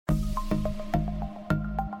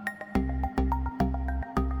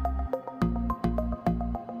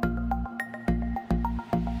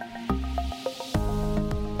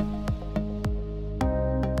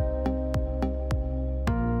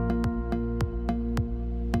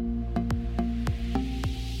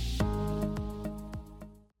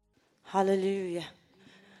Hallelujah.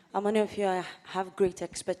 How many of you have great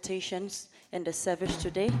expectations in the service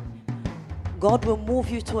today? God will move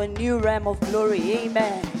you to a new realm of glory.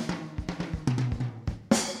 Amen.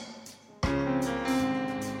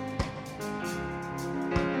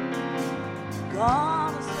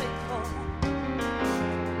 God is faithful.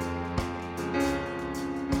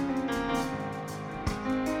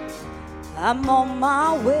 I'm on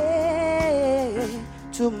my way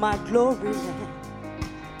to my glory land.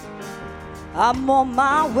 I'm on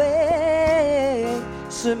my way,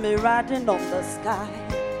 see me riding on the sky.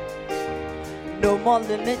 No more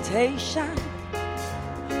limitation,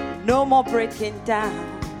 no more breaking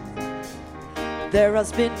down. There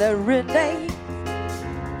has been a rename,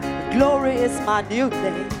 glory is my new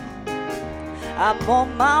name. I'm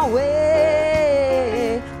on my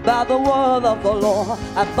way by the word of the Lord.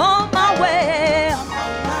 I'm on my way.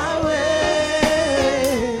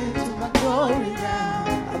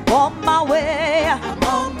 On my way, I'm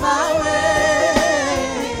on my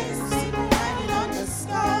way. See me riding on the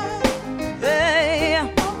sky.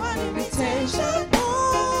 hey, No more limitation,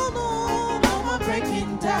 no more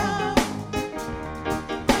breaking down.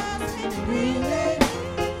 That's been a relay.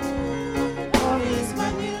 Glory is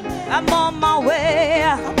my new name. I'm on my way.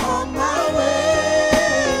 I'm on my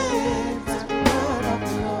way to the word of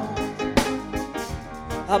the Lord.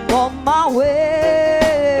 I'm on my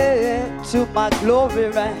way to my glory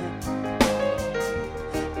land.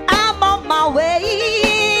 I'm on my way,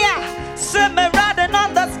 see me riding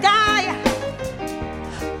on the sky.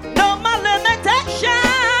 No more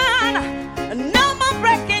limitation, no more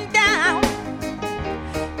breaking down.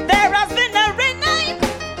 There has been a rename.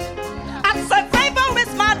 I said favor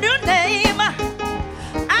is my new name.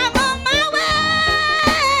 I'm on my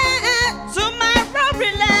way to my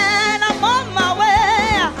glory land. I'm on my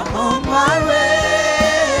way. I'm on my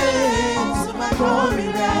way to my glory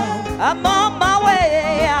land. I'm on my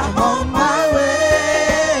way. I'm on my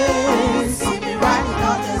way. See me riding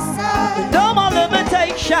on the sky. No more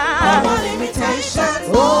limitation. No more limitations.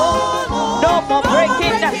 No more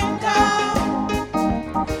breaking down. down.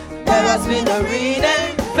 There has been a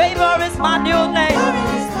reading. Favor is my new name.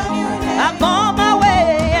 Glory is my new name. I'm on my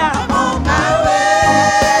way. I'm on my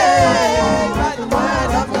way by the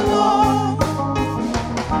word of the Lord.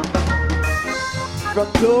 From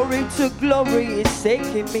glory to glory is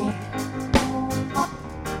taking me.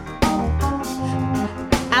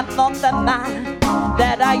 I'm not the man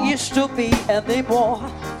that I used to be anymore.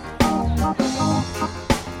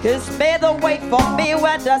 He's made a way for me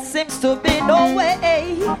where there seems to be no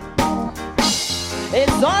way.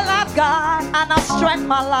 It's all I've got, and I stretch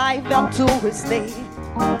my life up to His name.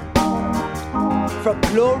 From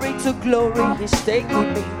glory to glory, He's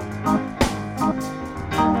taking me.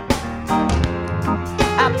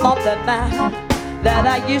 I'm not the man that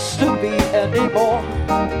I used to be anymore.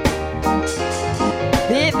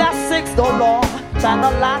 He that seeks the Lord shall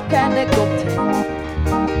lack any good thing.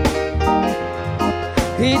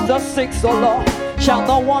 He that seeks the Lord shall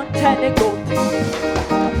not want any good thing.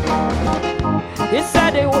 He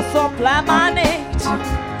said He will supply my needs,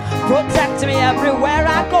 protect me everywhere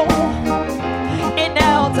I go. In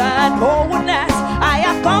health and wholeness, I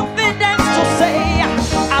have confidence to say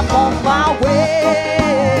I'm on my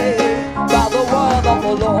way by the word of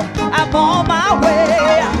the Lord. I'm on my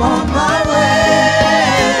way. I'm on my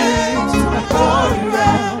way to my glory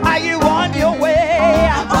realm. Are you on your way?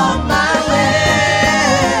 I'm on my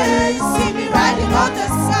way. See me riding on the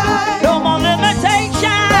sky. No more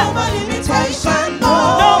limitation. No more limitation. No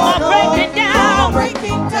more breaking down. No more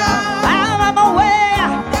breaking down. I'm on my way.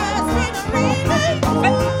 There's been a remake.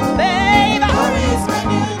 Baby, Glory is my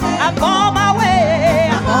new name. I'm on my way.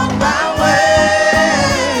 I'm on my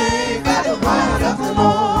way by the word of the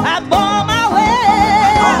Lord. I'm on my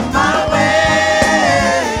way. On my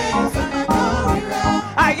way to my glory realm.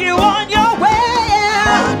 Are you on your way?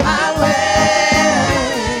 On my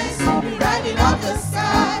way. See me riding on the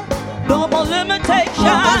sky. No more limitation.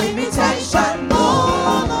 No more limitation.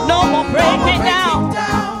 No more breaking down.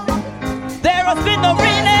 There has been no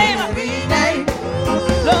rename.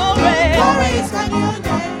 Glory. Glory is my new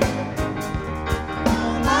name.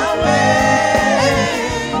 On my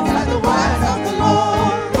way by the word of the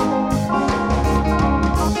Lord.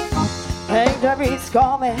 Victory is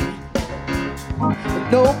coming.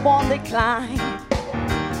 No more decline.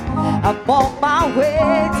 I'm on my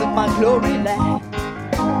way to my glory land.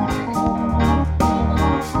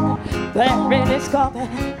 Victory is coming.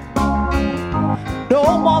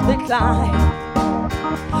 No more decline.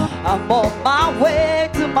 I'm on my way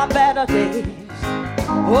to my better days.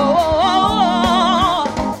 Oh,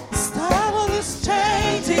 Start on this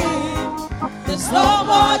changing. There's no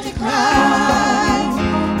more decline.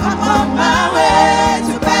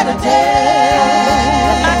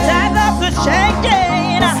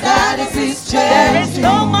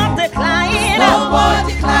 no more decline. No more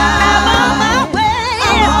decline. I'm on my way.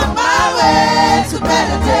 I'm on my way to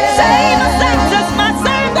better days. Say my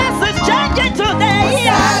status is changing today.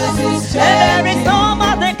 Status is And there is changing. no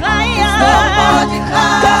more decline. No more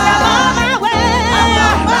decline. 'Cause I'm on my way. I'm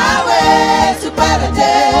on my way to better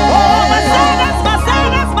days. Oh, my status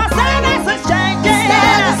is changing.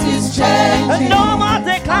 Status is changing. No more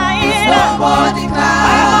decline. No more decline.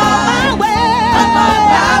 I'm on my way. I'm on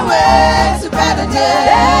my way to better days.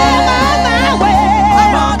 I'm on my way.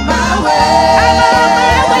 I'm on my way. I'm on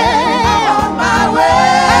my way. I'm on my way.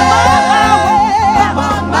 I'm on my way. I'm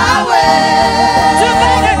on my way To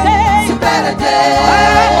better days. to better days.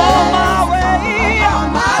 I'm on my way. On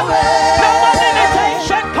my way. No more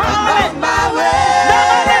limitation coming. On my way. No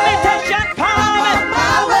more limitation On coming.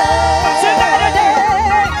 my way To better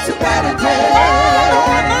days. to better days. I'm on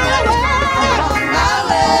my way. On my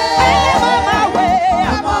way. I'm on my way.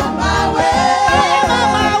 I'm on my way. I'm on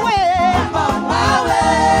my way. I'm on my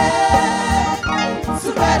way to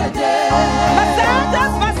better days. My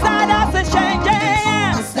status is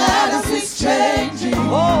changing. My status is changing.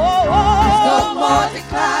 Oh, oh, oh. No more Are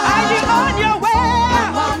decline. you on your way?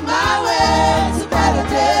 I'm on my way to better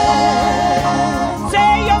days.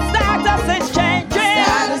 Say your status is changing.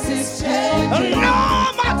 Status is changing. No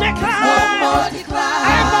more No decline. more decline.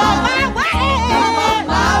 I'm on my way. I'm on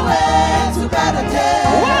my way to better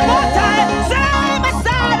days. One more time. Say my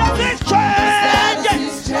status is Status changing.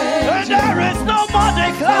 is And changing. there is no more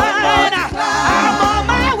decline. I'm on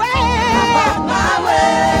my way. I'm on my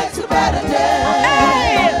way to better days.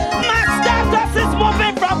 Hey, my status is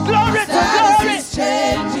moving from glory to Status glory. is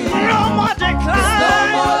changing. No more No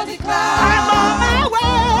decline. more decline. I'm on my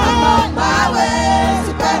way. I'm on my way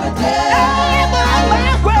to better days. I'm on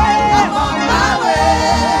my way. I'm on my way.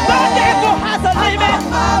 The devil has a limit. On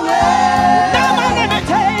my way. No more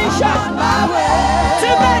limitation. On my way To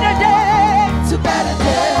better days. to better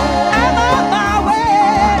days. I'm on my way.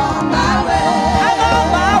 On my way. I'm on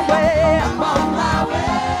my way. I'm on my way.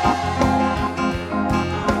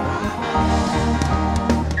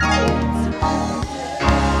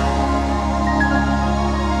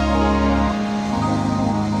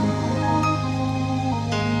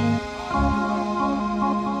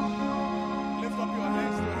 Lift up your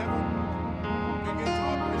hands to heaven. Begin to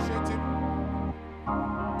appreciate Him.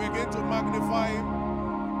 Begin to magnify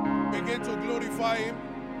Him. Begin to glorify Him.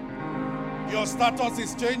 Your status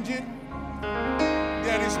is changing.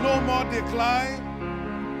 There is no more decline.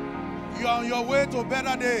 You are on your way to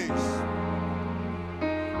better days.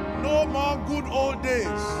 No more good old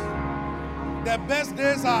days. The best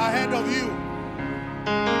days are ahead of you.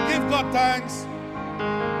 Give God thanks.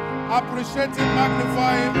 Appreciate Him,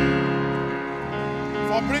 magnify Him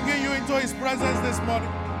for bringing you into His presence this morning.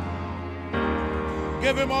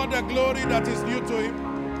 Give Him all the glory that is due to Him.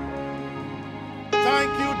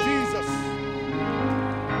 Thank you, Jesus.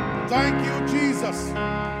 Thank you, Jesus.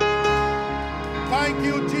 Thank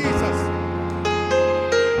you, Jesus.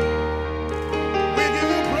 We give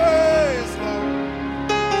you praise, Lord.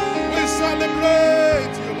 We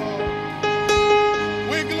celebrate you, Lord.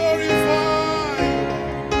 We glorify you,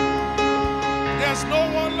 Lord. There's no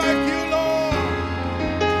one like you, Lord.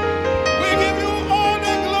 We give you all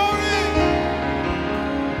the glory.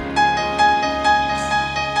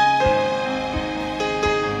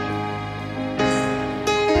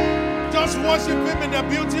 Just worship Him in the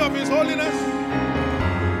beauty of His holiness.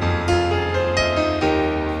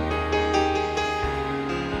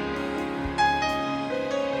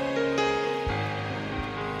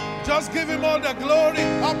 Just give Him all the glory.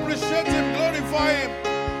 Appreciate Him, glorify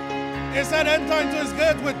Him. He said, enter into His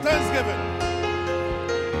gate with thanksgiving.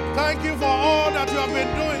 Thank you for all that you have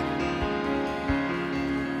been doing.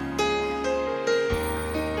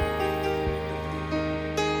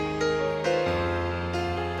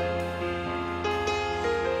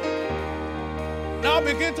 Now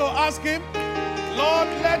begin to ask Him, Lord,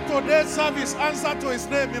 let today's service answer to His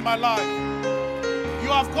name in my life. You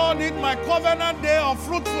have called it my covenant day of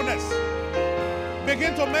fruitfulness.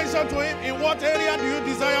 Begin to mention to Him, in what area do you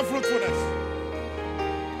desire fruitfulness?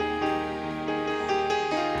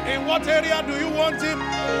 In what area do you want Him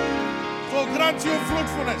to grant you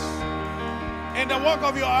fruitfulness? In the work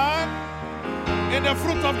of your hand? In the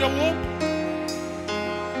fruit of the womb?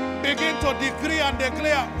 Begin to decree and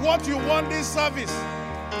declare what you want this service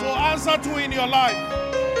to answer to in your life.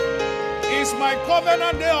 It's my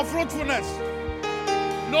covenant day of fruitfulness.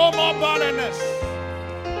 No more barrenness.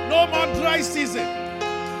 No more dry season.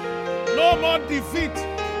 No more defeat.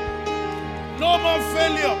 No more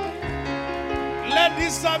failure. Let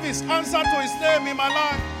this service answer to His name in my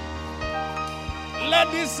life.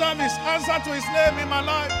 Let this service answer to his name in my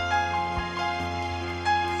life.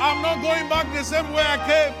 I'm not going back the same way I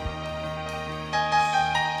came.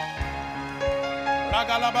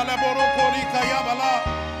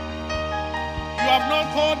 You have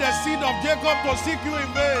not called the seed of Jacob to seek you in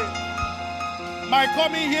vain. My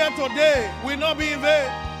coming here today will not be in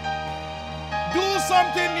vain. Do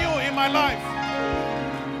something new in my life.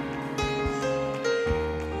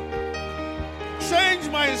 Change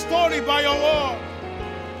my story by your word.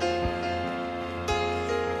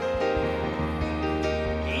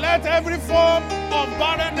 Let every form of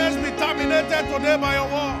barrenness be terminated today by your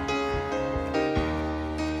word.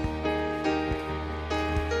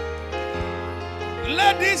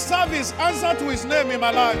 Let this service answer to his name in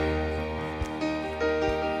my life.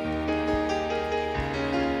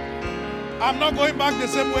 I'm not going back the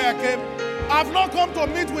same way I came. I've not come to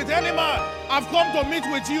meet with any man. I've come to meet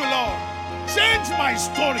with you, Lord. Change my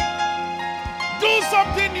story. Do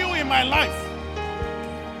something new in my life.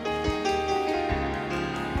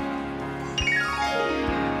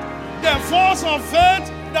 The force of faith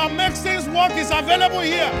that makes things work is available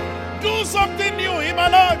here. Do something new in my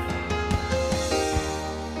life.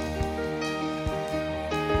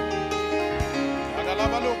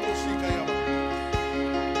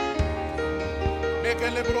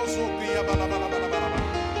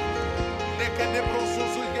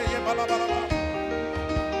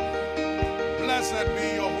 Blessed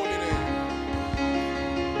be your holy name.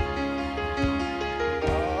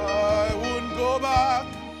 I won't go back,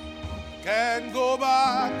 can't go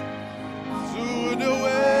back to the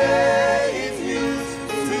way it used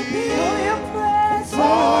to be.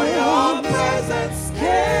 For your presence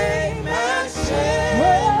came and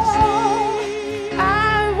changed me.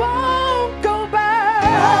 I won't go back.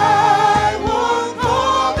 I won't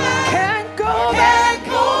go back. Can't go back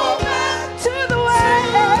to the way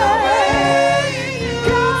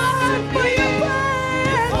God,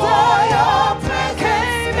 for your presence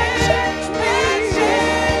came and changed me.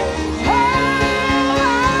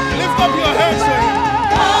 Lift up your hands to him.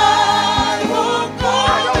 I won't go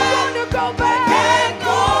I don't back. want to go back. Can't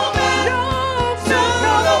go back No, to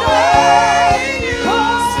no, the no, way it used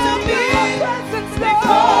Cause to your be. presence,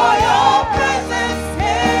 For your Lord. presence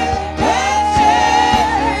came and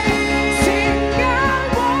changed me. Sing, I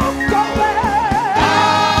won't go back. I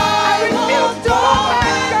I refuse won't to go go back,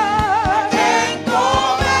 back. God. Can't go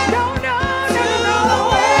back No, no, to no, the no.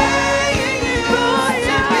 way it For used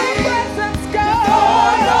to your be. presence, For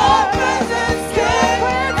your God. presence came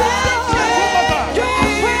and changed Your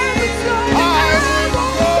me. presence, Lord. I I won't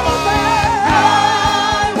won't go go back.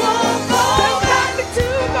 I won't go There's back. nothing to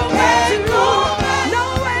go back to. Can't go back No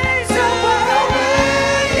way, to no the way.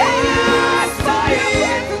 way it Yes, used to for your be.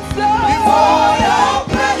 presence, Lord. For your Your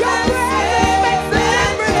presence presence makes a came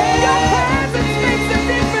difference. and Your changed presence me. makes a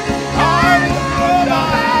difference. I won't go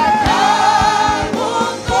back. I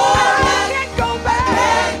won't go I back. can't go back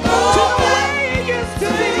Can't go to the back way it used to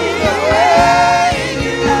to be. the way it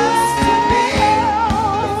used to be.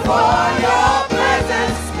 For your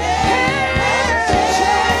presence came and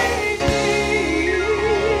changed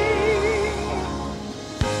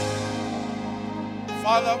me.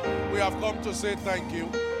 Father, we have come to say thank you.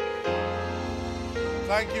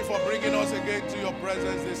 Thank you for bringing us again to your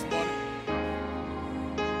presence this morning.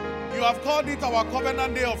 You have called it our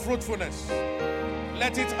covenant day of fruitfulness.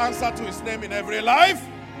 Let it answer to his name in every life.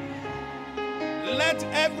 Let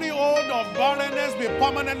every hold of barrenness be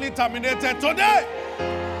permanently terminated today.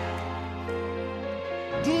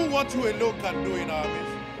 Do what you alone can do in our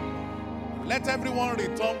midst. Let everyone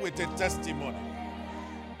return with a testimony.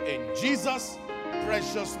 In Jesus'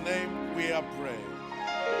 precious name we are praying.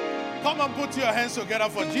 Come and put your hands together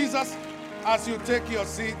for Jesus as you take your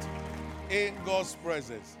seat in God's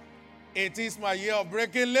presence. It is my year of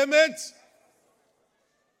breaking limits.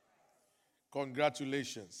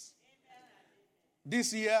 Congratulations.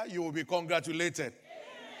 This year you will be congratulated.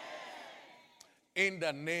 In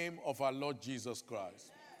the name of our Lord Jesus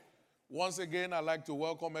Christ. Once again, I'd like to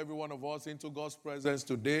welcome every one of us into God's presence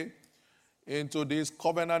today, into this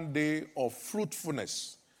covenant day of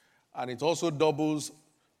fruitfulness. And it also doubles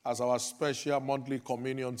as our special monthly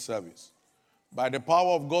communion service. By the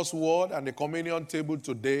power of God's word and the communion table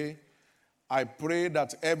today, I pray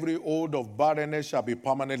that every hold of barrenness shall be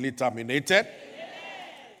permanently terminated.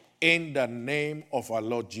 In the name of our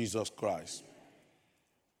Lord Jesus Christ.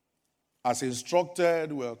 As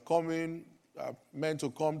instructed, we're meant to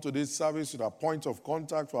come to this service with a point of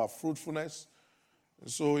contact for our fruitfulness.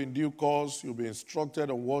 So in due course, you'll be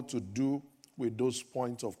instructed on what to do with those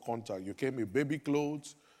points of contact. You came with baby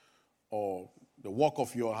clothes or the work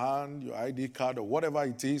of your hand, your ID card, or whatever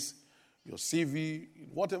it is, your CV,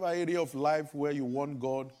 whatever area of life where you want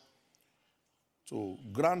God to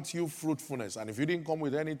grant you fruitfulness. And if you didn't come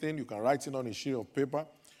with anything, you can write it on a sheet of paper,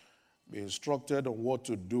 be instructed on what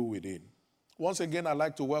to do with it. Once again, I'd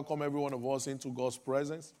like to welcome every one of us into God's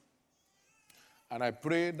presence. And I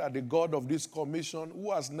pray that the God of this commission,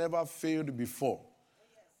 who has never failed before,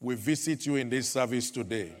 will visit you in this service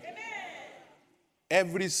today. Amen.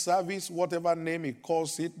 Every service, whatever name he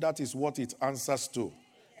calls it, that is what it answers to.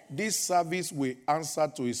 This service will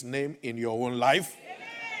answer to his name in your own life.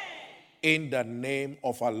 In the name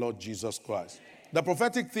of our Lord Jesus Christ. The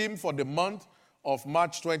prophetic theme for the month of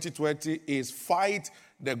March 2020 is fight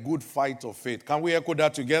the good fight of faith. Can we echo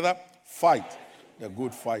that together? Fight the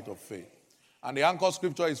good fight of faith. And the anchor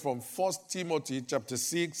scripture is from 1 Timothy chapter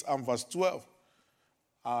 6 and verse 12.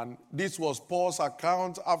 And this was Paul's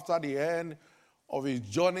account after the end of his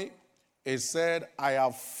journey. He said, I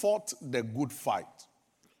have fought the good fight.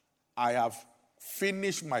 I have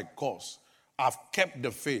finished my course. I've kept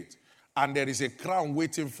the faith. And there is a crown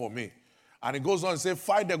waiting for me. And he goes on and says,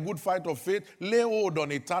 fight the good fight of faith, lay hold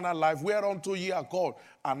on eternal life, whereunto ye are called,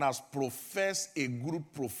 and has professed a good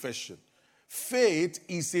profession. Faith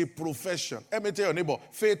is a profession. Let me tell your neighbor,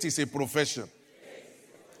 faith is a profession.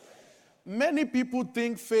 Many people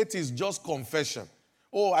think faith is just confession.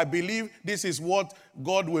 Oh, I believe this is what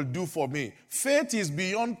God will do for me. Faith is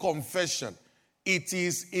beyond confession. It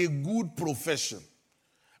is a good profession.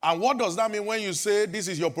 And what does that mean when you say this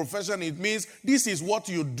is your profession? It means this is what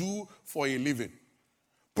you do for a living.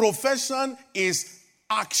 Profession is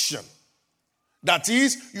action. That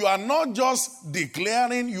is, you are not just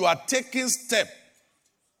declaring, you are taking steps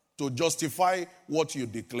to justify what you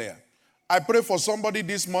declare. I pray for somebody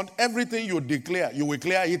this month, everything you declare, you will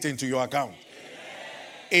clear it into your account.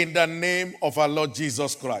 Amen. In the name of our Lord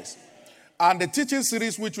Jesus Christ. And the teaching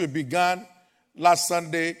series which we began last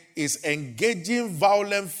Sunday is engaging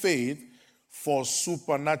violent faith for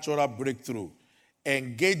supernatural breakthrough.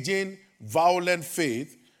 Engaging violent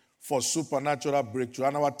faith for supernatural breakthrough.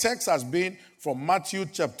 And our text has been from Matthew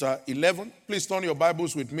chapter 11. Please turn your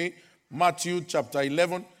Bibles with me. Matthew chapter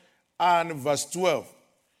 11 and verse 12.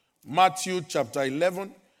 Matthew chapter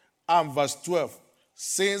 11 and verse 12.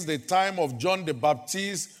 Since the time of John the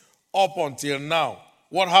Baptist up until now,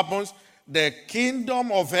 what happens? The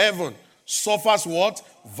kingdom of heaven suffers what?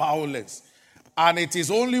 Violence. And it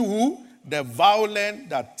is only who? The violent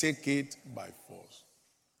that take it by force.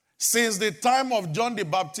 Since the time of John the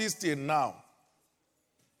Baptist till now,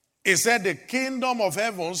 it said the kingdom of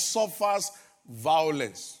heaven suffers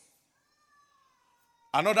violence.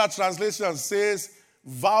 Another translation says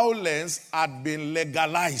violence had been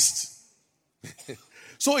legalized.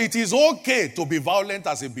 So it is okay to be violent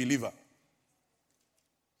as a believer.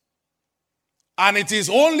 And it is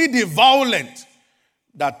only the violent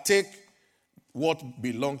that take what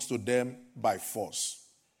belongs to them by force.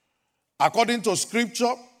 According to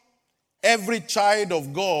scripture, every child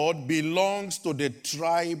of God belongs to the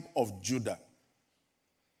tribe of Judah.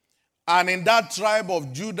 And in that tribe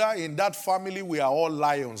of Judah, in that family, we are all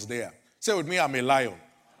lions there. Say with me, I'm a lion.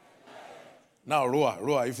 Now,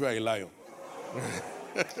 roar if you are a lion.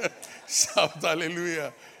 Shout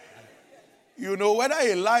hallelujah. You know, whether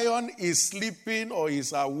a lion is sleeping or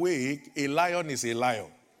is awake, a lion is a lion.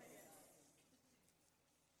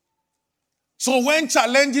 So when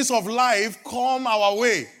challenges of life come our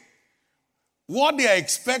way, what they are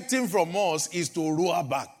expecting from us is to roar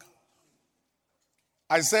back.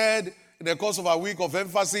 I said in the course of a week of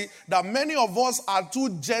emphasis that many of us are too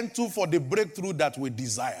gentle for the breakthrough that we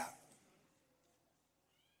desire.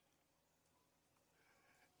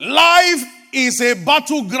 Life is a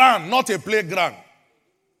battleground, not a playground.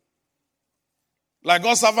 Like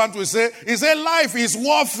God's servant will say, he said life is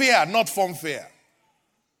warfare, not funfair.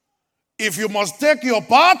 If you must take your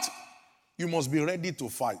part, you must be ready to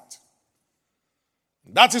fight.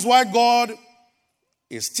 That is why God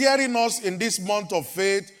is steering us in this month of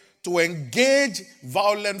faith to engage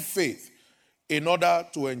violent faith in order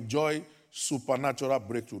to enjoy supernatural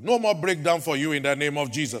breakthrough. No more breakdown for you in the name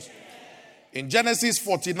of Jesus. In Genesis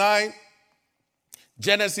 49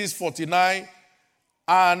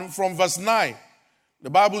 and from verse 9, the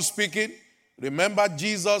Bible speaking, remember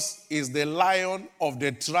Jesus is the lion of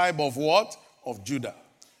the tribe of what? Of Judah.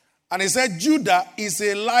 And he said, Judah is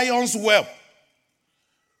a lion's whelp.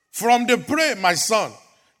 From the prey, my son,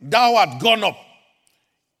 thou art gone up.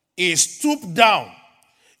 He stooped down.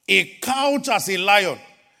 He couched as a lion.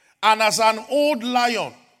 And as an old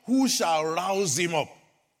lion, who shall rouse him up?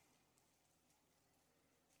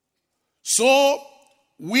 So,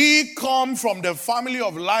 we come from the family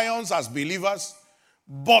of lions as believers,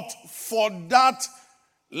 but for that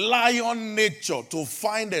lion nature to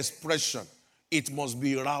find expression, it must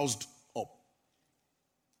be roused up.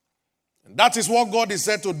 And that is what God is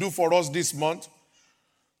said to do for us this month,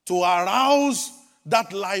 to arouse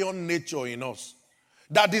that lion nature in us.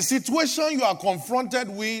 That the situation you are confronted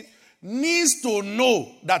with needs to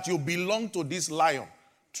know that you belong to this lion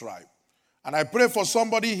tribe. And I pray for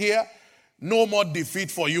somebody here, no more defeat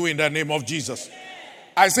for you in the name of Jesus.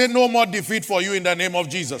 I say no more defeat for you in the name of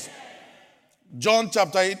Jesus. John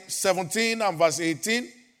chapter 17 and verse 18.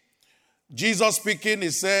 Jesus speaking, he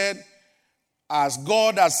said, as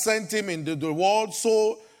God has sent him into the world,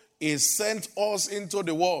 so he sent us into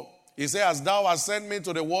the world. He said, as thou hast sent me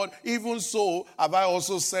into the world, even so have I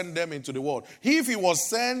also sent them into the world. If he was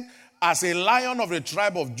sent as a lion of the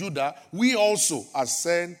tribe of Judah, we also are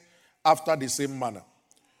sent after the same manner.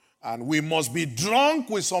 And we must be drunk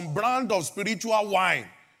with some brand of spiritual wine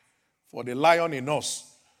for the lion in us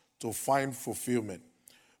to find fulfillment.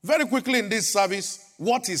 Very quickly in this service,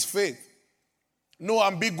 what is faith? No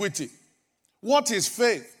ambiguity. What is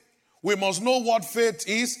faith? We must know what faith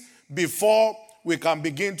is before we can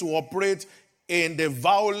begin to operate in the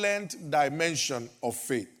violent dimension of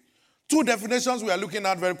faith. Two definitions we are looking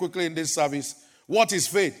at very quickly in this service. What is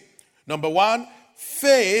faith? Number one,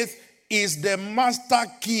 faith is the master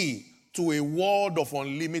key to a world of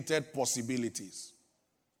unlimited possibilities.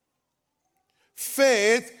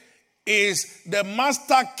 Faith is the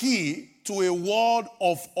master key to a world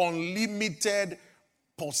of unlimited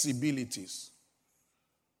possibilities.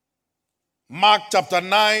 Mark chapter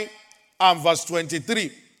 9 and verse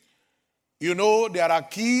 23. You know, there are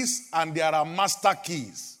keys and there are master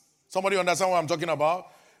keys. Somebody understand what I'm talking about?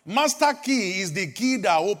 Master key is the key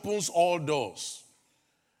that opens all doors.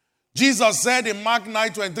 Jesus said in Mark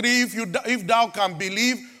 9:23, if thou can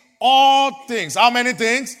believe, all things. How many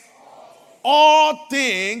things? All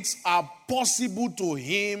things are possible to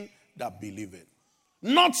him that believeth.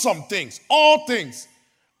 Not some things. All things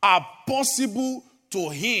are possible to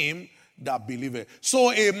him that believeth.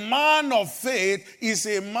 So a man of faith is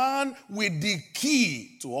a man with the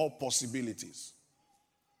key to all possibilities.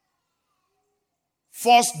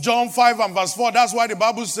 1 John 5 and verse 4, that's why the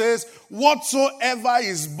Bible says, whatsoever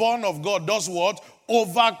is born of God does what?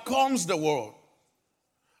 Overcomes the world.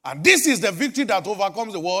 And this is the victory that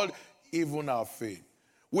overcomes the world, even our faith.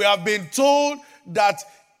 We have been told that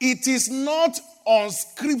it is not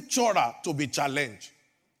unscriptural to be challenged,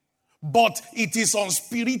 but it is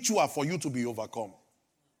unspiritual for you to be overcome.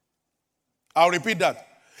 I'll repeat that.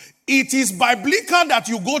 It is biblical that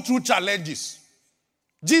you go through challenges.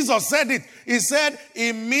 Jesus said it. He said,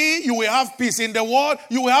 in me you will have peace. In the world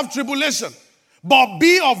you will have tribulation. But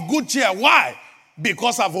be of good cheer. Why?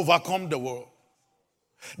 Because I've overcome the world.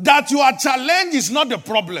 That you are challenged is not the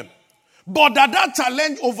problem. But that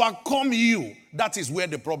challenge overcome you. That is where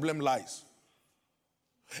the problem lies.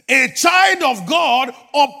 A child of God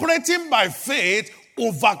operating by faith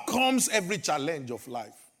overcomes every challenge of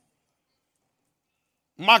life.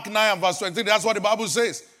 Mark 9 and verse 23, that's what the Bible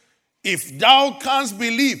says. If thou canst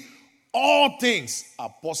believe, all things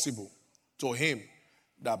are possible to him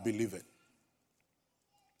that believeth.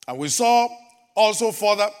 And we saw also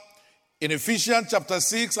further in Ephesians chapter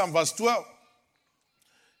 6 and verse 12,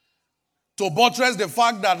 to buttress the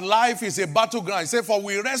fact that life is a battleground. He said, for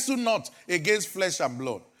we wrestle not against flesh and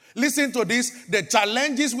blood. Listen to this. The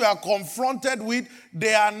challenges we are confronted with,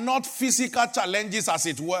 they are not physical challenges as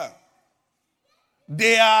it were.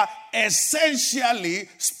 They are essentially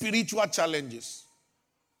spiritual challenges.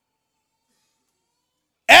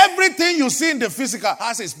 Everything you see in the physical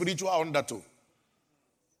has a spiritual undertone.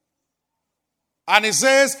 And it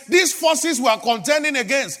says, these forces we are contending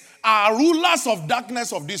against are rulers of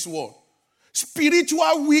darkness of this world.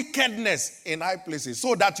 Spiritual wickedness in high places,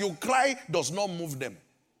 so that your cry does not move them.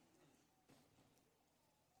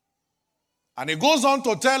 And it goes on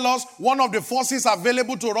to tell us one of the forces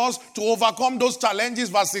available to us to overcome those challenges,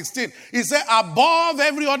 verse 16. He said, above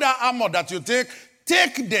every other armor that you take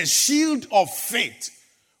the shield of faith,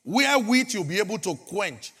 wherewith you'll be able to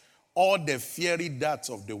quench all the fiery darts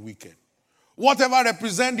of the wicked. Whatever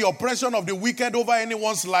represents the oppression of the wicked over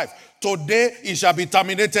anyone's life, today it shall be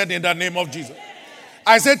terminated in the name of Jesus.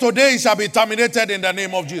 I say today it shall be terminated in the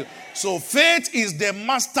name of Jesus. So faith is the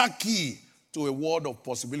master key to a world of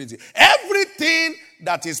possibility. Everything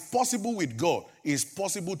that is possible with God is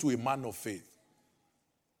possible to a man of faith.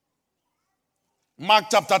 Mark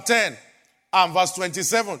chapter 10 and verse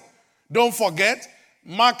 27. Don't forget,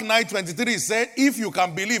 Mark 9:23 said, if you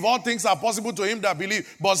can believe, all things are possible to him that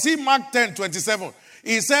believe. But see Mark 10:27.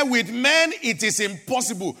 He said, with men it is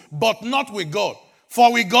impossible, but not with God.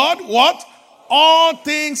 For with God, what? All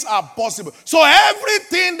things are possible. So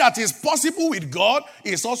everything that is possible with God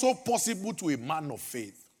is also possible to a man of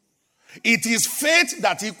faith. It is faith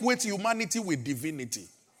that equates humanity with divinity.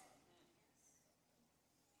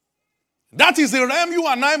 That is the realm you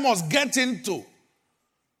and I must get into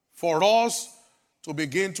for us to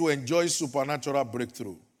begin to enjoy supernatural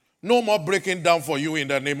breakthrough. No more breaking down for you in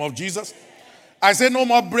the name of Jesus. I say no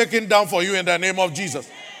more breaking down for you in the name of Jesus.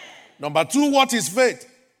 Number 2, what is faith?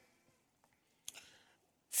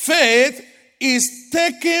 Faith is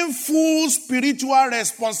taking full spiritual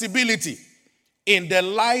responsibility in the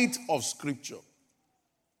light of Scripture.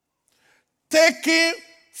 Taking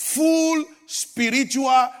full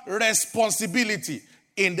spiritual responsibility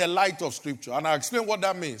in the light of Scripture. And I'll explain what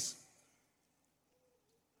that means.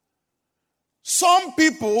 Some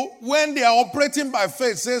people, when they are operating by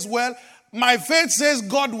faith, says, well, my faith says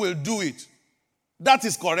God will do it. That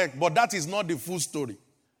is correct, but that is not the full story.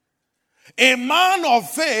 A man of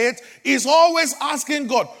faith is always asking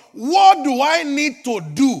God, what do I need to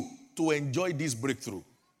do to enjoy this breakthrough?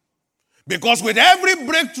 Because with every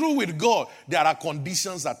breakthrough with God, there are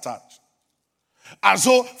conditions attached. And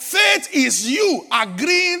so faith is you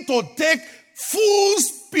agreeing to take full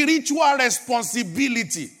spiritual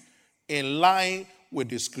responsibility in line with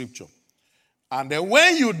the Scripture. And then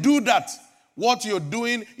when you do that, what you're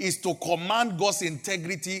doing is to command God's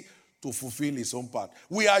integrity to fulfill his own part.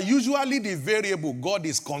 We are usually the variable. God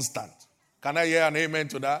is constant. Can I hear an amen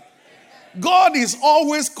to that? Amen. God is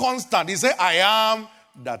always constant. He said, I am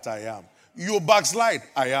that I am. You backslide,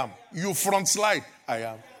 I am. You front slide, I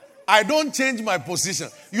am. I don't change my position.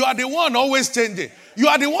 You are the one always changing. You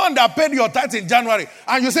are the one that paid your tithe in January.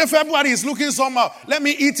 And you say February is looking somehow. Let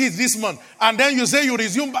me eat it this month. And then you say you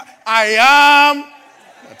resume back. I am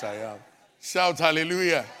that I am. Shout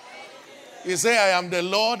hallelujah. He said, I am the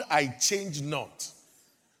Lord, I change not.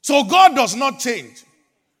 So God does not change.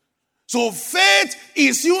 So faith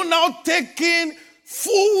is you now taking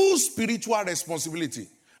full spiritual responsibility.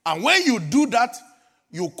 And when you do that,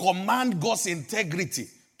 you command God's integrity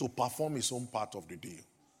to perform his own part of the deal.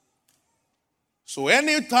 So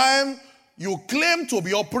anytime you claim to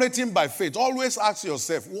be operating by faith, always ask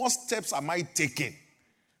yourself, what steps am I taking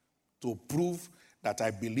to prove that I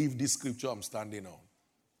believe this Scripture I'm standing on?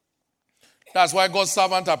 That's why God's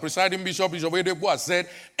servant, our presiding Bishop Oyedepo, has said,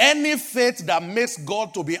 any faith that makes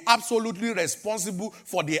God to be absolutely responsible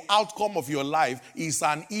for the outcome of your life is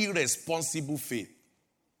an irresponsible faith.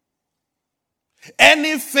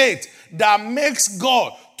 Any faith that makes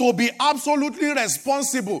God to be absolutely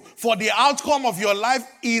responsible for the outcome of your life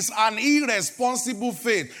is an irresponsible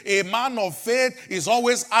faith. A man of faith is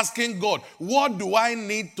always asking God, what do I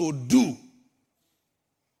need to do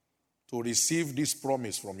to receive this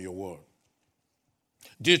promise from your word?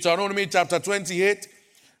 Deuteronomy chapter 28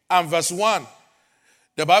 and verse 1.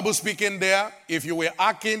 The Bible speaking there, if you were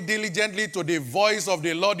hearken diligently to the voice of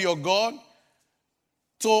the Lord your God,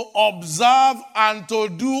 to observe and to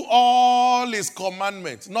do all his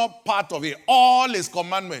commandments, not part of it, all his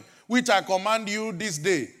commandments, which I command you this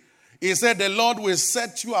day. He said, the Lord will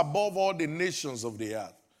set you above all the nations of the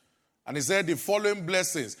earth. And he said, the following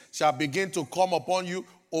blessings shall begin to come upon you,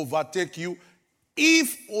 overtake you,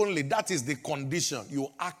 if only, that is the condition, you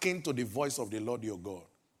hearken to the voice of the Lord your God.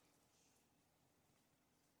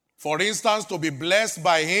 For instance, to be blessed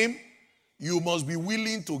by him, you must be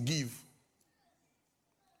willing to give.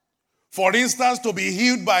 For instance, to be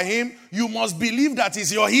healed by him, you must believe that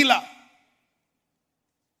he's your healer.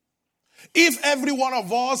 If every one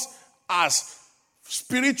of us, as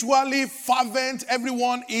spiritually fervent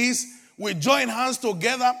everyone is, we join hands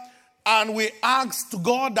together and we ask to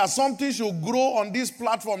God that something should grow on this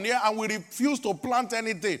platform here, and we refuse to plant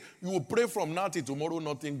anything, you will pray from now till tomorrow,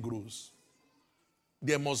 nothing grows.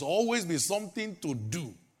 There must always be something to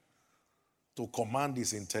do to command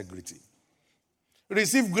his integrity.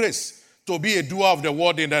 Receive grace to be a doer of the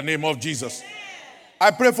word in the name of Jesus. I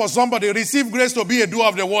pray for somebody, receive grace to be a doer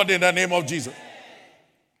of the word in the name of Jesus.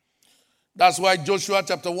 That's why Joshua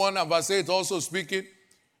chapter 1 and verse 8 also speaking,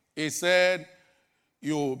 he said,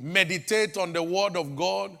 you meditate on the word of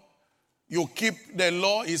God, you keep the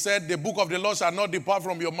law. He said, the book of the law shall not depart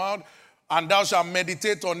from your mouth, and thou shalt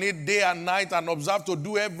meditate on it day and night, and observe to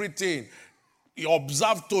do everything. You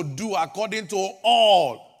observe to do according to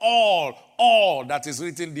all that is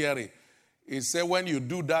written therein. He said, when you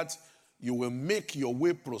do that, you will make your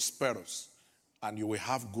way prosperous, and you will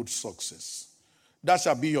have good success. That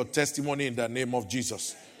shall be your testimony in the name of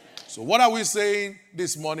Jesus. So what are we saying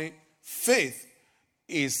this morning? Faith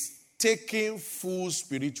is taking full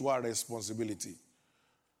spiritual responsibility.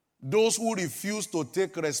 Those who refuse to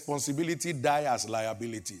take responsibility die as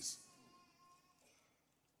liabilities.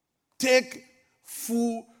 take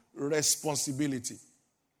full responsibility.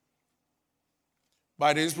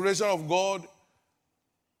 By the inspiration of God,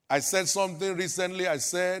 I said something recently. I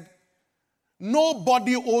said,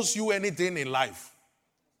 nobody owes you anything in life.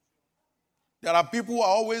 There are people who are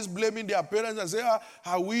always blaming their parents and say,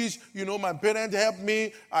 I wish, my parents helped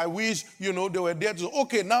me. I wish, they were there to.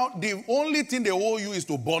 Okay, now the only thing they owe you is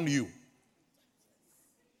to born you.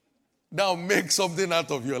 Now make something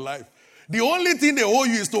out of your life. The only thing they owe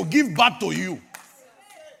you is to give back to you.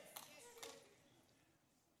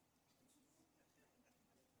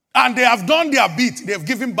 And they have done their bit. They have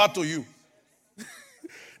given back to you.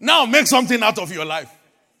 Now make something out of your life.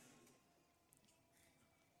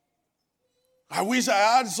 I wish I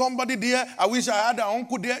had somebody there. I wish I had an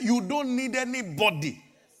uncle there. You don't need anybody.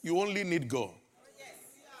 You only need God.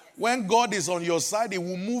 When God is on your side, He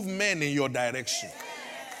will move men in your direction.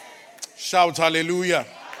 Shout hallelujah.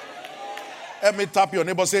 Let me tap your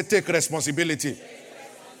neighbor. Say, take responsibility.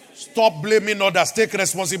 Stop blaming others. Take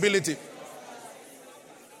responsibility.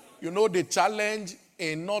 The challenge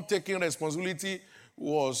in not taking responsibility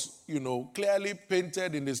was, clearly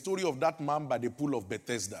painted in the story of that man by the pool of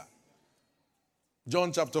Bethesda.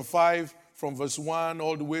 John chapter 5, from verse 1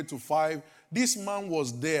 all the way to 5. This man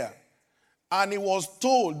was there. And he was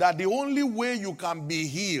told that the only way you can be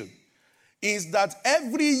healed is that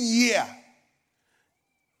every year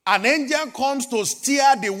an angel comes to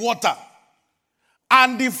stir the water.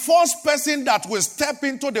 And the first person that will step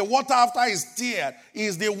into the water after he's stirred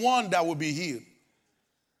is the one that will be healed.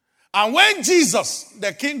 And when Jesus,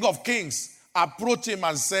 the King of Kings, approached him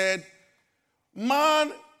and said,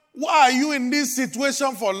 man, why are you in this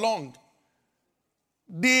situation for long?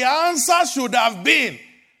 The answer should have been,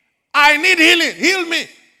 I need healing, heal me.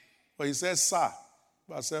 But he said, sir,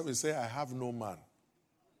 he said, I have no man.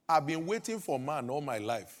 I've been waiting for man all my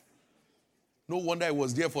life. No wonder I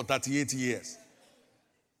was there for 38 years.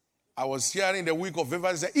 I was sharing the week of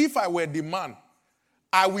favor. Said, if I were the man,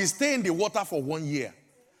 I will stay in the water for 1 year.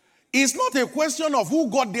 It's not a question of who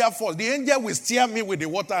got there first. The angel will steer me with the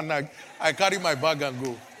water and I carry my bag and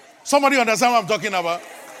go. Somebody understand what I'm talking about?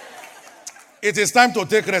 It is time to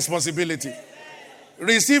take responsibility.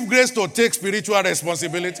 Receive grace to take spiritual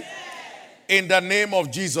responsibility in the name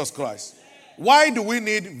of Jesus Christ. Why do we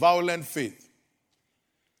need violent faith?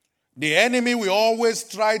 The enemy will always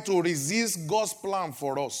try to resist God's plan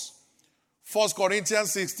for us. 1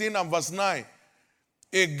 Corinthians 16 and verse 9.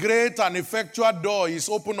 A great and effectual door is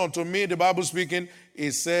opened unto me, the Bible speaking.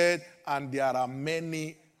 It said, and there are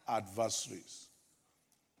many adversaries.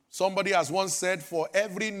 Somebody has once said, for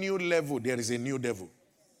every new level, there is a new devil.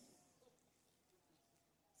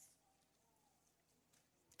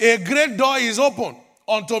 A great door is open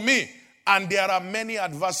unto me, and there are many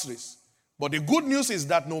adversaries. But the good news is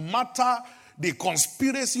that no matter the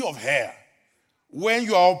conspiracy of hell, when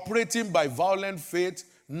you are operating by violent faith,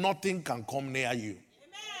 nothing can come near you. Amen.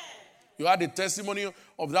 You had the testimony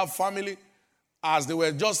of that family as they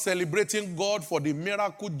were just celebrating God for the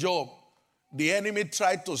miracle job. The enemy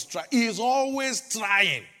tried to strike. He is always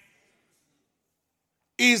trying.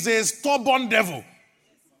 He is a stubborn devil.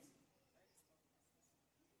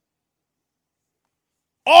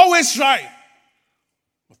 Always trying.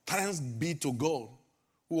 But thanks be to God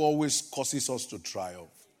who always causes us to triumph.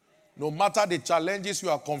 No matter the challenges you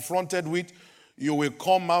are confronted with, you will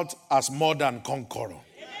come out as more than conqueror.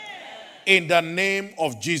 In the name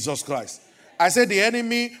of Jesus Christ. I said the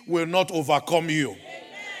enemy will not overcome you.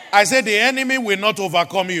 I said the enemy will not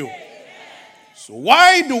overcome you. So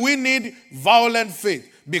why do we need violent faith?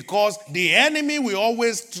 Because the enemy will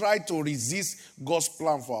always try to resist God's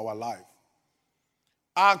plan for our life.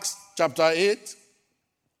 Acts chapter 8,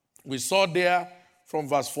 we saw there from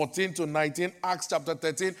verse 14 to 19. Acts chapter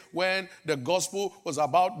 13, when the gospel was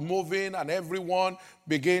about moving and everyone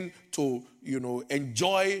began to,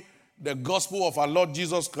 enjoy the gospel of our Lord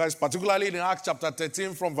Jesus Christ, particularly in Acts chapter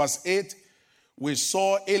 13 from verse 8, we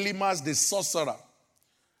saw Elymas the sorcerer,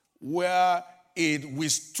 where it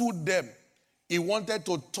withstood them. He wanted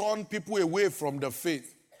to turn people away from the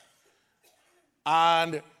faith.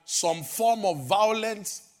 And some form of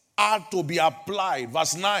violence had to be applied.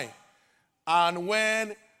 Verse 9. And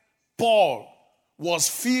when Paul was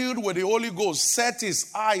filled with the Holy Ghost, set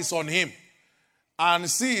his eyes on him, and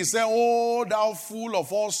see, he said, oh, thou fool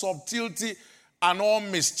of all subtlety and all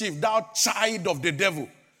mischief, thou child of the devil,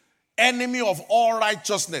 enemy of all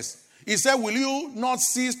righteousness. He said, will you not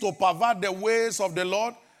cease to pervert the ways of the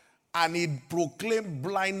Lord? And he proclaimed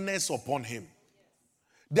blindness upon him.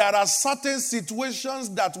 There are certain situations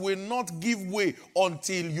that will not give way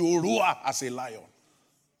until you roar as a lion.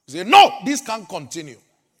 You say, no, this can't continue.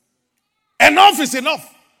 Enough is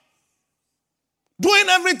enough. doing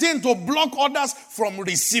everything to block others from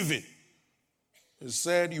receiving. He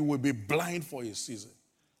said, you will be blind for a season.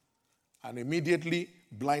 And immediately,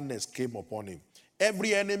 blindness came upon him.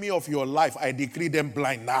 Every enemy of your life, I decree them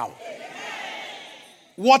blind now. Amen.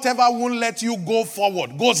 Whatever won't let you go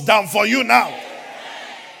forward goes down for you now. Amen.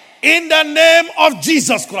 In the name of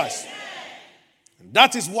Jesus Christ. Amen.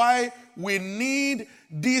 That is why we need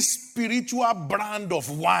this spiritual brand of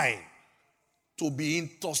wine to be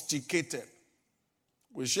intoxicated.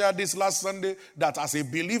 We shared this last Sunday that as a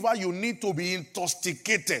believer, you need to be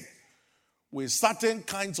intoxicated with certain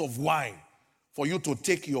kinds of wine for you to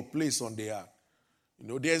take your place on the earth. You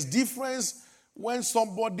know, there's difference when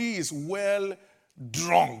somebody is well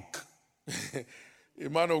drunk. A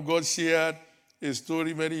man of God shared a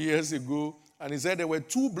story many years ago, and he said there were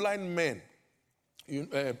two blind men,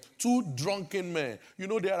 two drunken men. You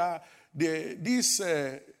know, this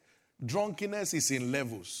drunkenness is in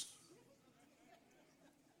levels.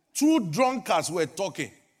 Two drunkards were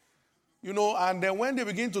talking, you know, and then when they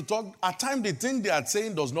begin to talk, at times the thing they are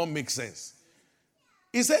saying does not make sense.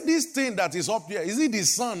 He said, this thing that is up here, is it the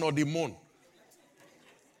sun or the moon?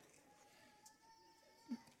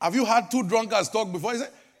 Have you had two drunkards talk before? He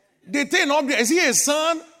said, the thing up there, is it a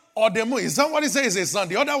sun or the moon? Somebody says it's a sun,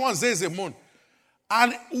 the other one says it's a moon.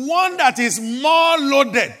 And one that is more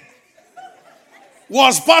loaded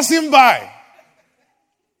was passing by.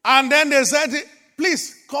 And then they said,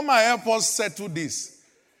 please, come and help us settle this.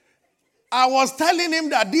 I was telling him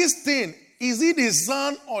that this thing, is it the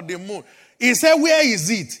sun or the moon? He said, where is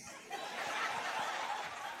it?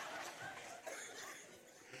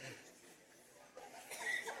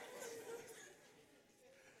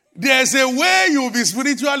 There's a way you'll be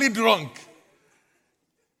spiritually drunk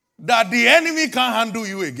that the enemy can't handle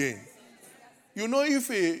you again. You know, if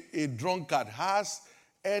a drunkard has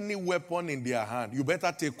any weapon in their hand, you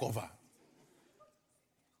better take cover.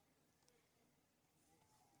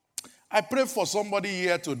 I pray for somebody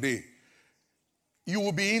here today. You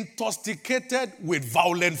will be intoxicated with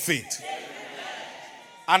violent faith. Amen.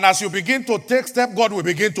 And as you begin to take steps, God will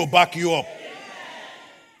begin to back you up. Amen.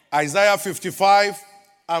 Isaiah 55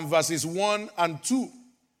 and verses 1 and 2.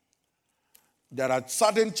 There are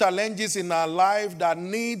certain challenges in our life that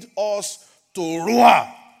need us to roar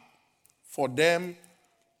for them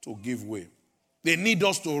to give way. They need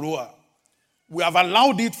us to roar. We have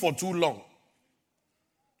allowed it for too long.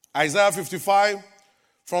 Isaiah 55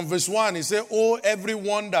 from verse 1, he said, "O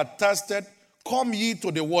everyone that thirsted, come ye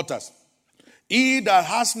to the waters. He that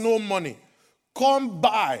has no money, come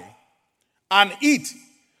buy and eat.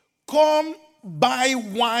 Come buy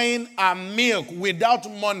wine and milk without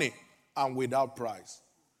money and without price."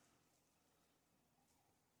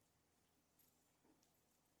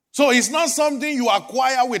 So it's not something you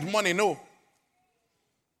acquire with money, no.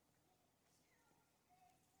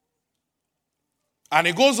 And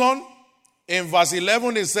it goes on. In verse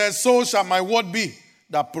 11, it says, "So shall my word be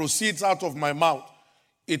that proceeds out of my mouth.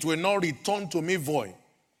 It will not return to me void.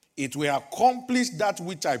 It will accomplish that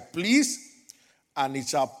which I please, and it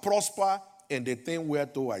shall prosper in the thing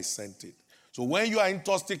whereto I sent it." So when you are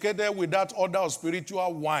intoxicated with that order of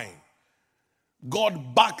spiritual wine,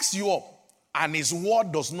 God backs you up, and his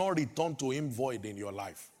word does not return to him void in your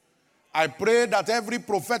life. I pray that every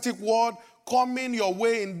prophetic word coming your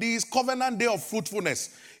way in this covenant day of fruitfulness,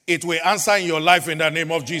 it will answer in your life in the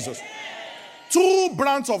name of Jesus. Amen. Two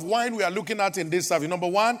brands of wine we are looking at in this service. Number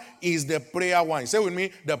one is the prayer wine. Say with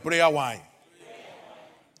me, the prayer wine.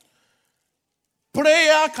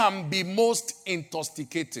 Prayer can be most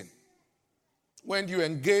intoxicating when you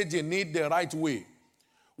engage in it the right way.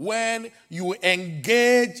 When you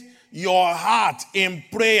engage your heart in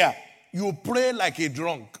prayer, you pray like a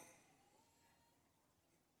drunk.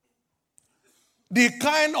 The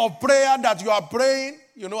kind of prayer that you are praying,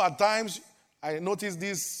 you know, at times, I notice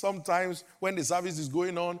this sometimes when the service is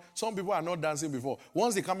going on, some people are not dancing before.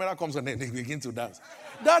 Once the camera comes on, then they begin to dance.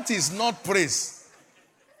 That is not praise.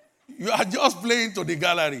 You are just playing to the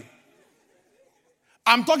gallery.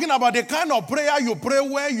 I'm talking about the kind of prayer you pray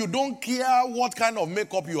where you don't care what kind of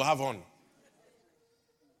makeup you have on.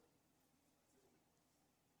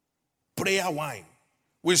 Prayer wine.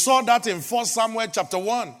 We saw that in 1 Samuel chapter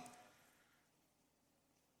 1.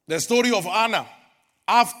 The story of Anna,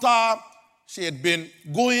 after she had been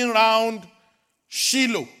going around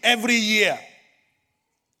Shiloh every year.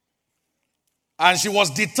 And she was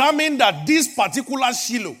determined that this particular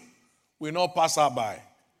Shiloh will not pass her by.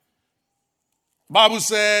 Bible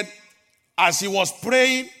said, as she was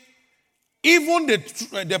praying, even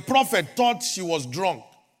the prophet thought she was drunk.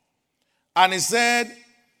 And he said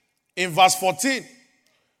in verse 14,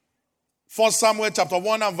 1 Samuel chapter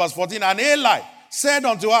 1 and verse 14, "And Eli said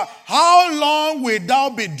unto her, how long wilt thou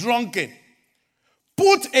be drunken?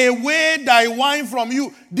 Put away thy wine from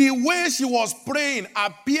you. The way she was praying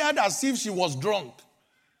appeared as if she was drunk.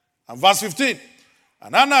 And verse 15.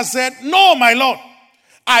 And Hannah said, no, my Lord,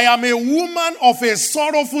 I am a woman of a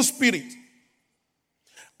sorrowful spirit.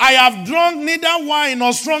 I have drunk neither wine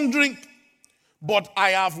nor strong drink, but I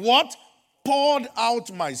have what? Poured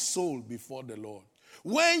out my soul before the Lord.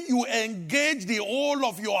 When you engage the whole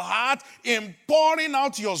of your heart in pouring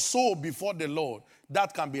out your soul before the Lord,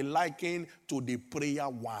 that can be likened to the prayer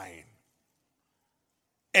wine.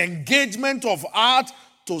 Engagement of heart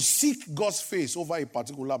to seek God's face over a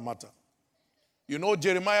particular matter. You know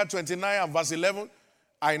Jeremiah 29 and verse 11,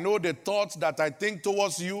 I know the thoughts that I think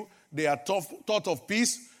towards you, they are thought of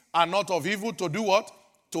peace and not of evil, to do what?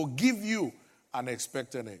 To give you an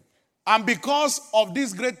expected end. And because of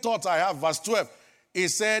this great thought I have, verse 12, he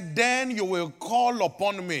said, then you will call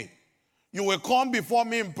upon me. You will come before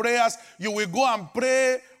me in prayers. You will go and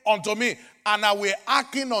pray unto me, and I will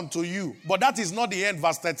hearken unto you. But that is not the end.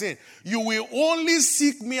 Verse 13. You will only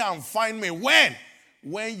seek me and find me. When?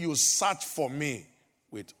 When you search for me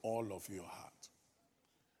with all of your heart.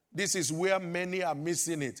 This is where many are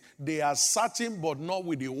missing it. They are searching, but not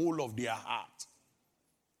with the whole of their heart.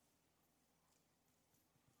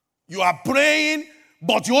 You are praying,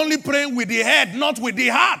 but you're only praying with the head, not with the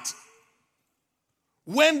heart.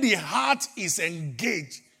 When the heart is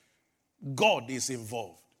engaged, God is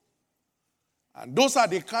involved. And those are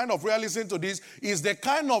the kind of prayer, listen to this, is the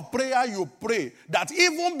kind of prayer you pray that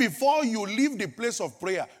even before you leave the place of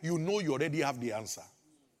prayer, you know you already have the answer.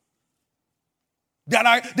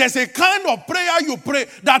 There's a kind of prayer you pray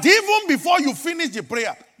that even before you finish the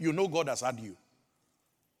prayer, you know God has heard you.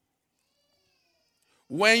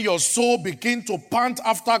 When your soul begins to pant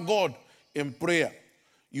after God in prayer,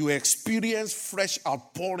 you experience fresh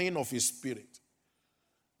outpouring of His Spirit.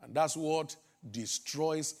 And that's what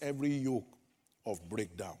destroys every yoke of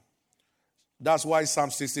breakdown. That's why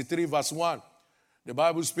Psalm 63 verse 1, the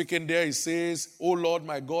Bible speaking there, it says, O Lord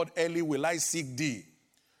my God, early will I seek thee.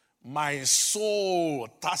 My soul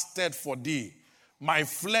thirsted for thee. My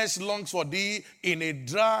flesh longs for thee in a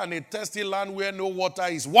dry and a thirsty land where no water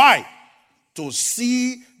is. Why? To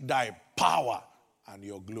see thy power and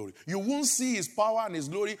your glory. You won't see His power and His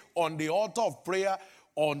glory on the altar of prayer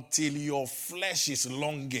until your flesh is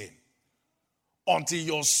longing. Until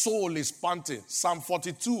your soul is panting. Psalm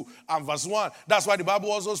 42 and verse 1. That's why the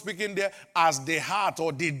Bible also speaking there, as the hart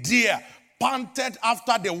or the deer panted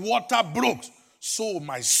after the water brooks, so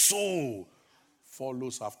my soul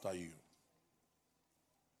follows after you.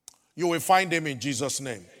 You will find them in Jesus'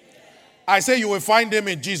 name. I say you will find them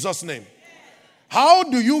in Jesus' name. How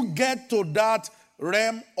do you get to that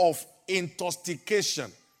realm of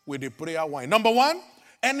intoxication with the prayer wine? Number one,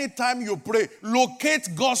 anytime you pray, locate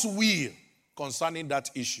God's will concerning that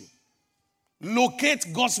issue.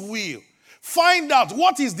 Locate God's will. Find out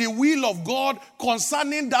what is the will of God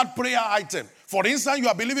concerning that prayer item. For instance, you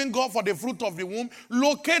are believing God for the fruit of the womb.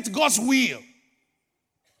 Locate God's will.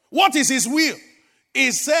 What is His will?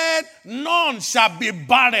 He said, none shall be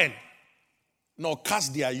barren, nor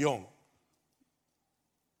cast their young.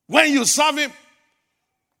 When you serve Him,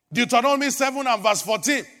 Deuteronomy 7 and verse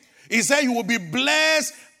 14, He said, you will be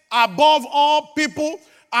blessed above all people,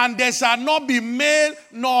 and there shall not be male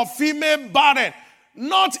nor female barren,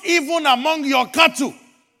 not even among your cattle.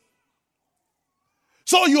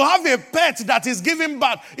 So you have a pet that is giving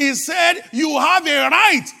birth. He said, you have a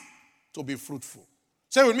right to be fruitful.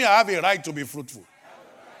 Say with me, I have a right to be fruitful.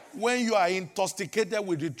 When you are intoxicated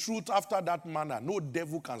with the truth after that manner, no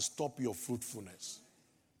devil can stop your fruitfulness.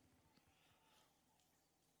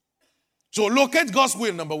 So locate God's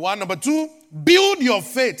will, number one. Number two, build your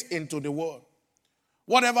faith into the word.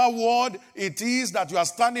 Whatever word it is that you are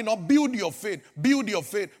standing up, build your faith. Build your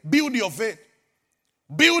faith. Build your faith.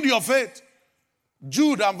 Build your faith.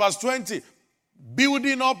 Jude and verse 20.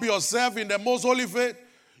 Building up yourself in the most holy faith.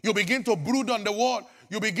 You begin to brood on the word.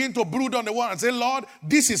 You begin to brood on the word and say, Lord,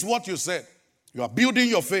 this is what you said. You are building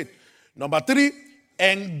your faith. Number three,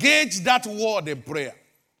 engage that word in prayer.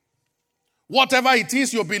 Whatever it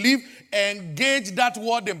is you believe, engage that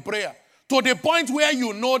word in prayer. To the point where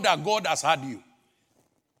you know that God has heard you.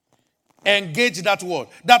 Engage that word.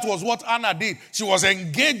 That was what Anna did. She was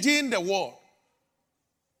engaging the word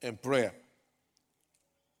in prayer.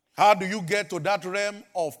 How do you get to that realm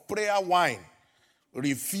of prayer wine?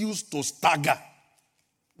 Refuse to stagger,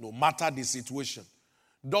 no matter the situation.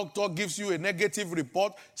 Doctor gives you a negative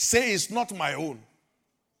report. Say it's not my own.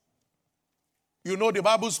 You know the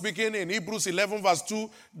Bible speaking in Hebrews 11 verse 2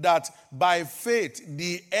 that by faith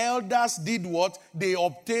the elders did what? They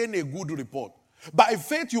obtained a good report. By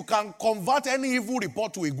faith, you can convert any evil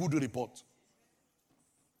report to a good report.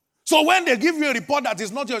 So when they give you a report that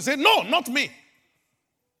is not yours, say, no, not me.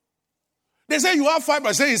 They say you have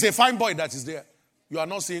fibroid. Say it's a fine boy that is there. You are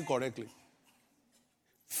not seeing correctly.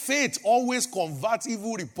 Faith always converts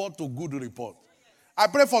evil report to good report. I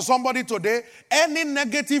pray for somebody today. Any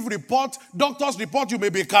negative report, doctor's report you may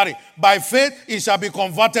be carrying, by faith it shall be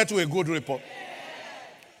converted to a good report.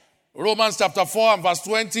 Romans chapter 4 and verse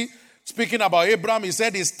 20, speaking about Abraham, he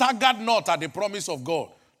said he staggered not at the promise of God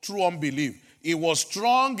through unbelief. He was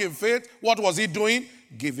strong in faith. What was he doing?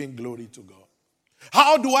 Giving glory to God.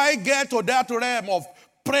 How do I get to that realm of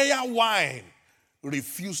prayer wine?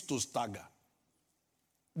 Refuse to stagger.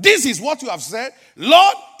 This is what you have said.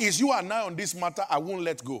 Lord, is you and I on this matter, I won't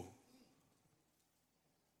let go.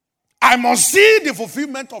 I must see the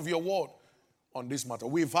fulfillment of your word on this matter.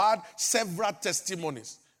 We've had several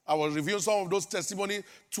testimonies. I was reviewing some of those testimonies.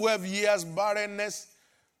 12 years barrenness.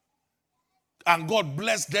 And God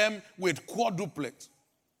blessed them with quadruplets.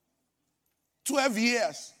 12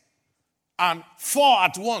 years. And 4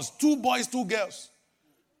 at once. 2 boys, 2 girls.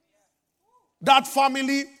 That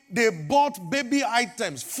family, they bought baby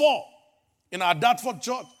items. 4 in our Dartford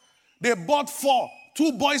church. They bought 4.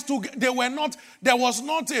 2 boys, 2 girls. There was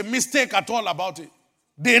not a mistake at all about it.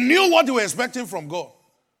 They knew what they were expecting from God.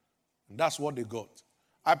 And that's what they got.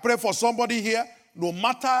 I pray for somebody here, no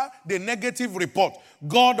matter the negative report,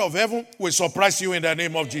 God of heaven will surprise you in the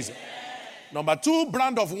name of Jesus. Number 2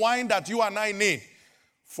 brand of wine that you and I need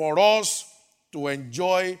for us to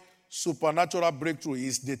enjoy supernatural breakthrough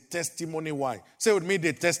is the testimony wine. Say with me,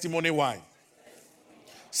 the testimony wine.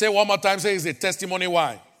 Say one more time, say it's the testimony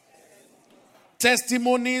wine.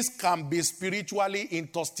 Testimonies can be spiritually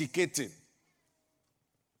intoxicating.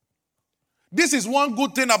 This is one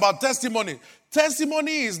good thing about testimony.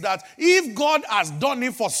 Testimony is that if God has done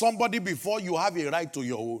it for somebody before, you have a right to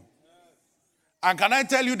your own. And can I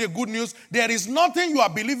tell you the good news? There is nothing you are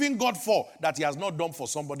believing God for that he has not done for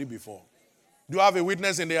somebody before. Do you have a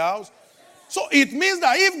witness in the house? So it means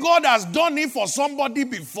that if God has done it for somebody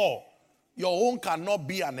before, your own cannot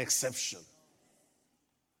be an exception.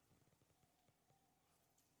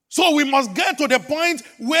 So we must get to the point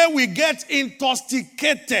where we get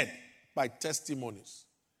intoxicated by testimonies.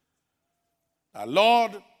 Now,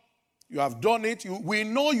 Lord, you have done it. We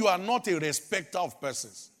know you are not a respecter of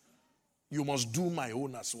persons. You must do my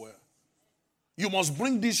own as well. You must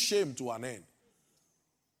bring this shame to an end.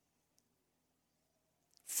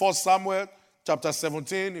 1 Samuel chapter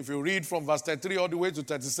 17, if you read from verse 33 all the way to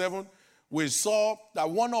 37, we saw that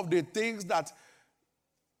one of the things that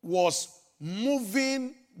was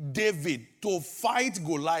moving David to fight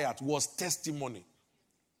Goliath was testimony.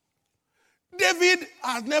 David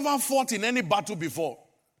has never fought in any battle before.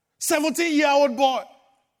 17-year-old boy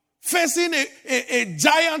facing a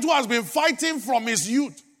giant who has been fighting from his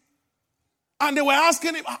youth. And they were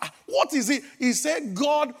asking him, what is it? He said,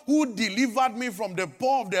 God who delivered me from the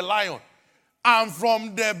paw of the lion and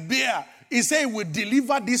from the bear. He said he would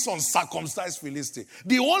deliver this uncircumcised Philistine.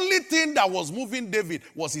 The only thing that was moving David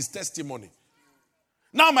was his testimony.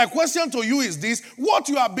 Now my question to you is this. What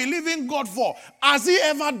you are believing God for, has he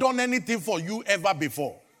ever done anything for you ever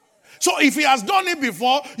before? So if he has done it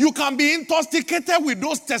before, you can be intoxicated with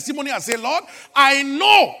those testimonies and say, Lord, I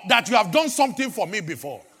know that you have done something for me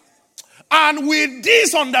before. And with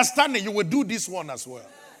this understanding, you will do this one as well.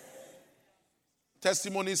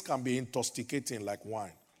 Testimonies can be intoxicating like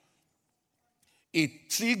wine. It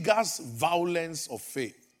triggers violence of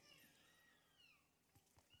faith.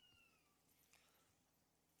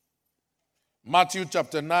 Matthew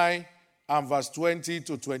chapter 9 and verse 20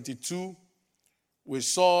 to 22, we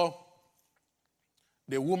saw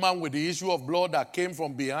the woman with the issue of blood that came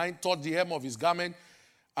from behind, touched the hem of his garment,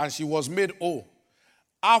 and she was made whole.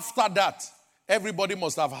 After that, everybody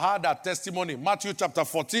must have heard that testimony. Matthew chapter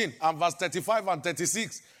 14 and verse 35 and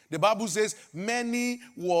 36. The Bible says, many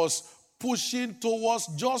was pushing towards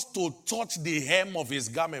just to touch the hem of his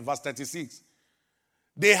garment. Verse 36.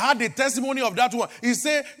 They had the testimony of that one. He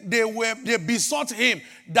said they besought him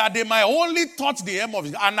that they might only touch the hem of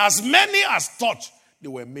his garment. And as many as touched, they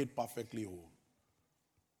were made perfectly whole.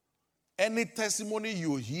 Any testimony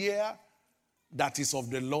you hear that is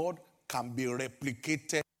of the Lord can be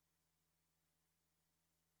replicated.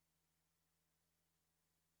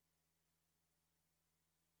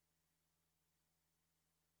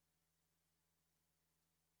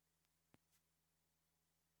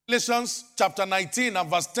 Galatians chapter 19 and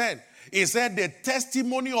verse 10. He said the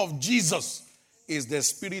testimony of Jesus is the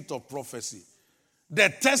spirit of prophecy.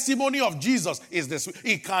 The testimony of Jesus is the spirit.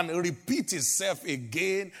 It can repeat itself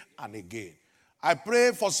again and again. I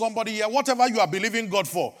pray for somebody here, whatever you are believing God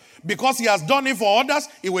for, because he has done it for others,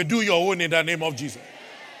 he will do your own in the name of Jesus.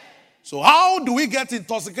 So how do we get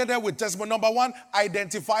intoxicated with testimony? Number one,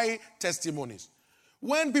 identify testimonies.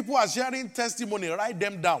 When people are sharing testimony, write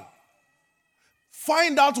them down.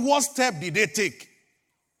 Find out what step did they take.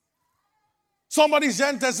 Somebody is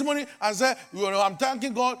sharing testimony and say, I'm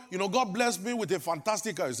thanking God. God blessed me with a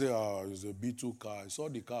fantastic car. You say, it's a B2 car. I saw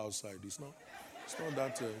the car outside. It's not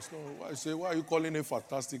that. It's not. Why are you calling it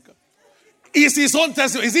fantastic car? It's his own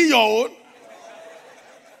testimony. Is it your own?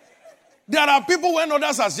 There are people when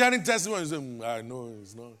others are sharing testimony, say, I know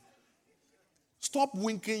it's not. Stop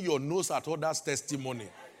winking your nose at others' testimony.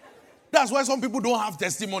 That's why some people don't have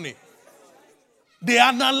testimony. They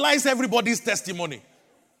analyze everybody's testimony.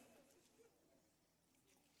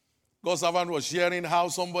 God's servant was sharing how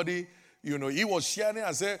somebody, he was sharing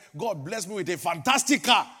and said, God bless me with a fantastic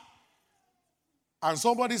car. And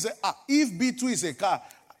somebody said, if B2 is a car,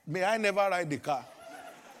 may I never ride the car?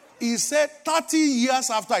 He said 30 years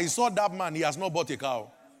after he saw that man, he has not bought a car.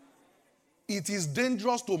 It is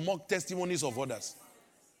dangerous to mock testimonies of others.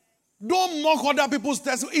 Don't mock other people's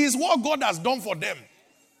testimony. It's what God has done for them.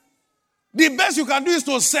 The best you can do is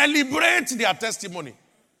to celebrate their testimony.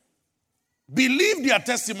 Believe their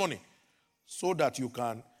testimony so that you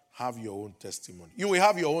can have your own testimony. You will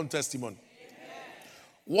have your own testimony. Amen.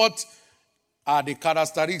 What are the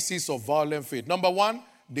characteristics of violent faith? Number one,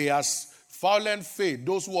 they are violent faith.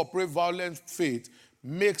 Those who operate violent faith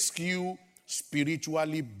makes you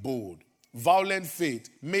spiritually bold. Violent faith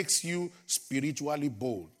makes you spiritually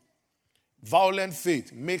bold. Violent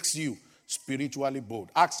faith makes you spiritually bold.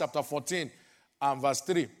 Acts chapter 14 and verse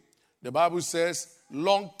 3. The Bible says,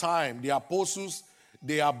 long time the apostles,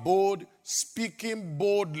 they are bold, speaking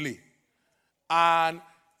boldly. And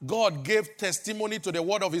God gave testimony to the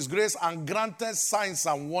word of his grace and granted signs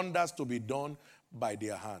and wonders to be done by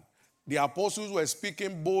their hand. The apostles were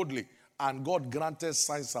speaking boldly and God granted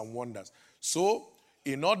signs and wonders. So,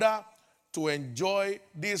 in order to enjoy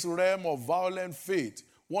this realm of violent faith,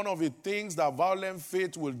 one of the things that violent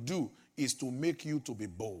faith will do is to make you to be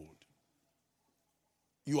bold.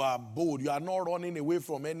 You are bold. You are not running away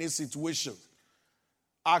from any situation.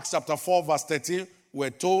 Acts chapter 4 verse 13, we're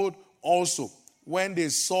told also, when they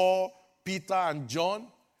saw Peter and John,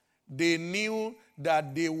 they knew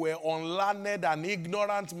that they were unlearned and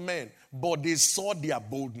ignorant men, but they saw their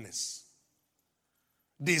boldness.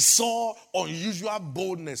 They saw unusual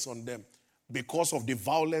boldness on them because of the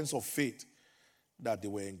violence of faith that they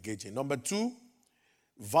were engaging. Number two,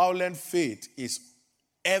 violent faith is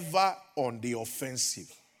ever on the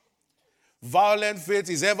offensive. Violent faith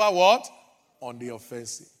is ever what? On the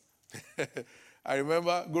offensive. I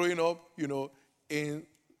remember growing up, in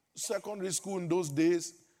secondary school in those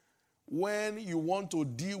days, when you want to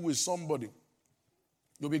deal with somebody,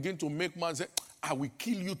 you begin to make man say, I will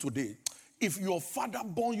kill you today. If your father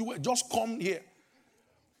born you, just come here.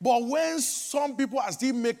 But when some people are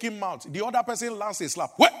still making mouth, the other person lands a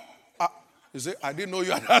slap. What? You say, I didn't know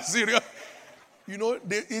you are that serious.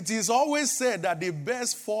 It is always said that the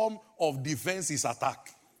best form of defense is attack.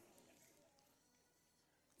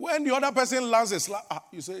 When the other person lands a slap,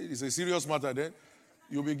 you say it's a serious matter, then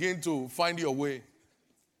you begin to find your way.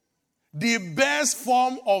 The best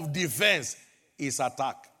form of defense is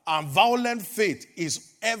attack. And violent faith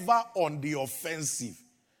is ever on the offensive,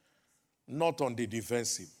 not on the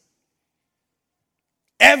defensive.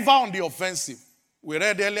 Ever on the offensive. We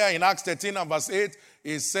read earlier in Acts 13 and verse 8,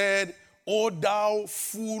 it said, O thou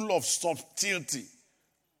full of subtlety,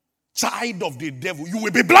 child of the devil, you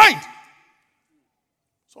will be blind.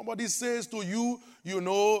 Somebody says to you,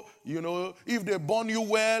 if they born you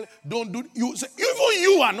well, don't do, you say, even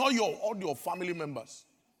you and all your family members.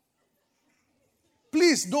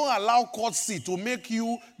 Please don't allow courtesy to make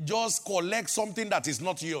you just collect something that is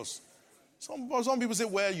not yours. Some people say,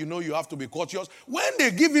 well, you have to be courteous. When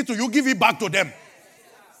they give it to you, give it back to them.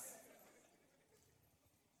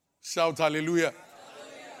 Shout hallelujah.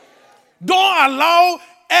 Don't allow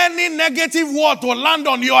any negative word to land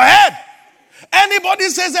on your head. Anybody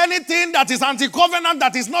says anything that is anti-covenant,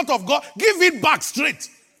 that is not of God, give it back straight.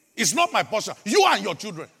 It's not my portion. You and your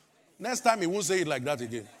children. Next time he won't say it like that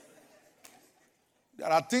again. There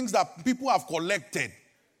are things that people have collected.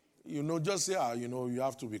 Just say, you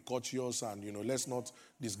have to be courteous and, let's not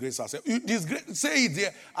disgrace ourselves. Say it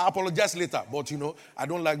there. I apologize later. But, I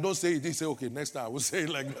don't say it. Say, okay, next time I will say it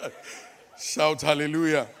like that. Shout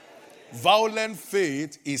hallelujah. Violent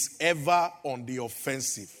faith is ever on the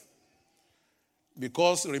offensive.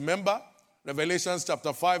 Because remember, Revelation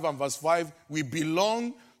chapter 5 and verse 5, we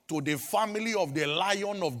belong to the family of the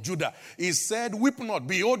Lion of Judah. He said, weep not,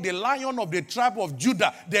 behold, the Lion of the tribe of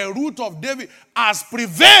Judah, the root of David, has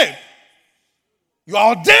prevailed. You are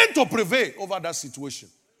ordained to prevail over that situation.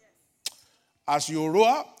 As you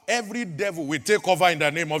roar, every devil will take over in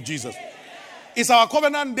the name of Jesus. It's our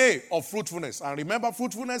covenant day of fruitfulness. And remember,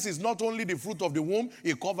 fruitfulness is not only the fruit of the womb,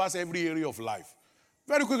 it covers every area of life.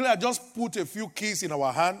 Very quickly, I just put a few keys in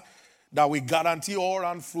our hand that will guarantee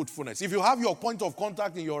all-round fruitfulness. If you have your point of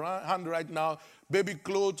contact in your hand right now, baby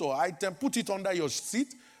clothes or item, put it under your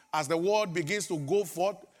seat. As the word begins to go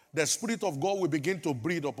forth, the Spirit of God will begin to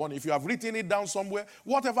breathe upon it. If you have written it down somewhere,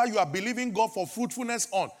 whatever you are believing God for fruitfulness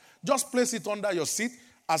on, just place it under your seat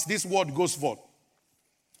as this word goes forth.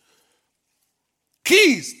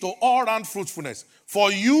 Keys to all-round fruitfulness.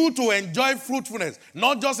 For you to enjoy fruitfulness,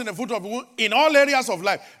 not just in the fruit of the womb, in all areas of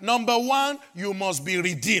life. Number one, you must be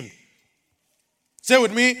redeemed. Say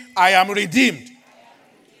with me, I am redeemed.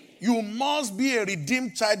 You must be a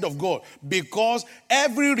redeemed child of God, because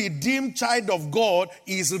every redeemed child of God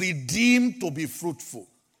is redeemed to be fruitful.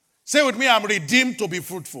 Say with me, I'm redeemed to be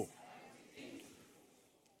fruitful.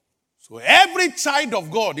 So every child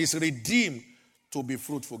of God is redeemed to be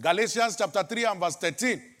fruitful. Galatians chapter 3 and verse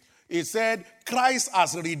 13. It said, Christ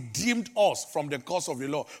has redeemed us from the curse of the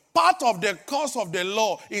law. Part of the curse of the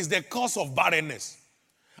law is the curse of barrenness.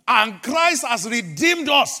 And Christ has redeemed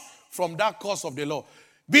us from that curse of the law.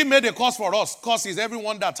 Be made a curse for us. Curse is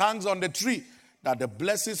everyone that hangs on the tree, that the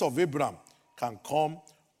blessings of Abraham can come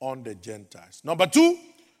on the Gentiles. Number two,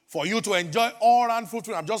 for you to enjoy all-round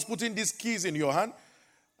fruitfulness. I'm just putting these keys in your hand.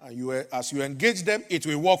 And as you engage them, it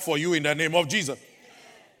will work for you in the name of Jesus.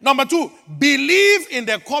 Number two, believe in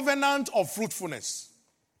the covenant of fruitfulness.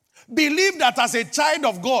 Believe that as a child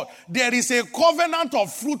of God, there is a covenant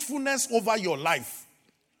of fruitfulness over your life.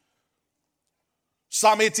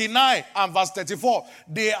 Psalm 89 and verse 34.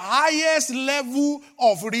 The highest level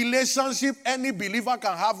of relationship any believer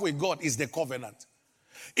can have with God is the covenant.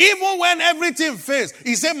 Even when everything fails,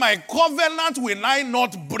 he said, my covenant will I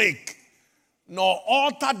not break, nor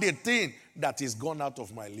alter the thing that is gone out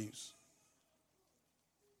of my lips.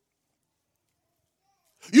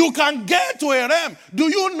 You can get to a realm. Do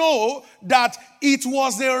you know that it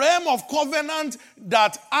was the realm of covenant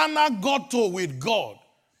that Anna got to with God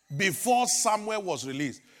before Samuel was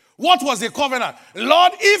released? What was the covenant?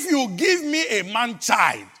 Lord, if you give me a man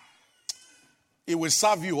child, he will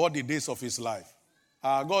serve you all the days of his life.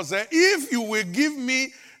 God said, if you will give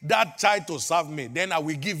me that child to serve me, then I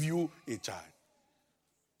will give you a child.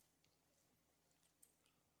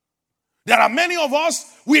 There are many of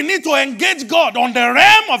us, we need to engage God on the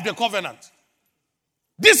realm of the covenant.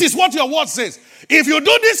 This is what your word says. If you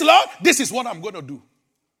do this, Lord, this is what I'm going to do.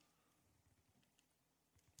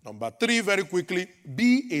 Number three, very quickly,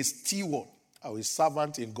 be a steward or a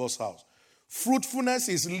servant in God's house. Fruitfulness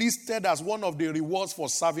is listed as one of the rewards for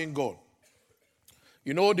serving God.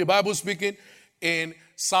 You know, the Bible speaking in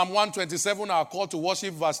Psalm 127, our call to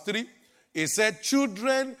worship, verse 3, it said,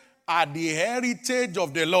 children are the heritage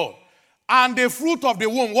of the Lord. And the fruit of the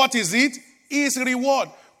womb, what is it? Is reward.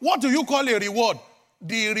 What do you call a reward?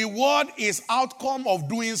 The reward is outcome of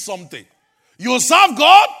doing something. You serve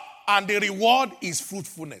God, and the reward is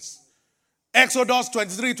fruitfulness. Exodus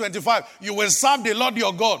 23:25. You will serve the Lord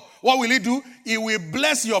your God. What will he do? He will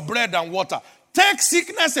bless your bread and water. Take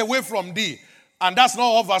sickness away from thee. And that's not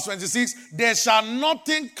all. Verse 26. There shall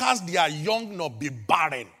nothing cast their young nor be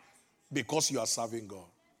barren, because you are serving God.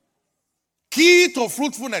 Key to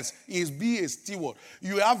fruitfulness is be a steward.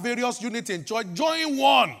 You have various units in church. Join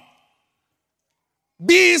one.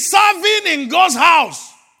 Be serving in God's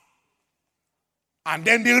house. And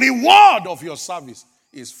then the reward of your service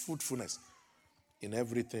is fruitfulness in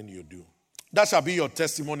everything you do. That shall be your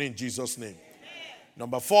testimony in Jesus' name.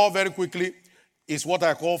 Number four, very quickly, is what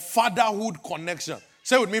I call fatherhood connection.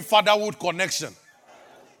 Say with me, fatherhood connection.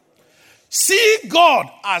 See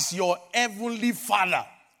God as your heavenly father.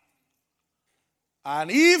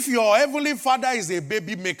 And if your heavenly father is a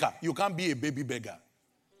baby maker, you can't be a baby beggar.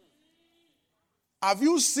 Have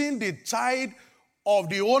you seen the child of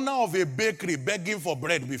the owner of a bakery begging for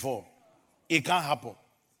bread before? It can't happen.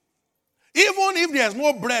 Even if there's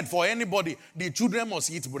no bread for anybody, the children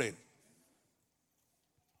must eat bread.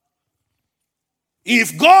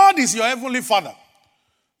 If God is your heavenly father,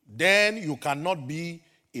 then you cannot be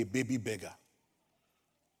a baby beggar.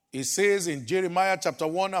 It says in Jeremiah chapter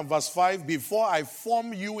 1 and verse 5, before I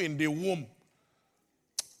formed you in the womb,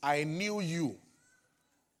 I knew you.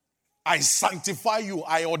 I sanctify you.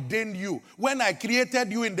 I ordained you. When I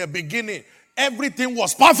created you in the beginning, everything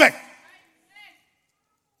was perfect.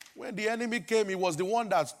 When the enemy came, he was the one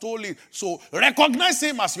that stole it. So recognize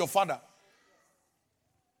him as your father.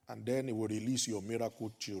 And then he will release your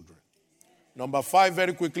miracle children. Number 5,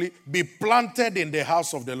 very quickly, be planted in the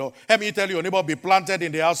house of the Lord. Let me tell your neighbor, be planted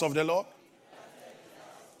in the house of the Lord.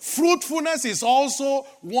 Fruitfulness is also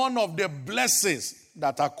one of the blessings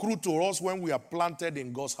that accrue to us when we are planted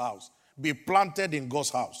in God's house. Be planted in God's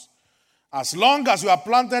house. As long as you are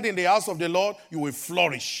planted in the house of the Lord, you will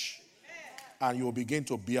flourish. And you will begin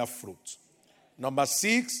to bear fruit. Number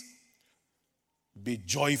 6, be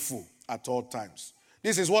joyful at all times.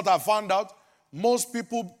 This is what I found out. Most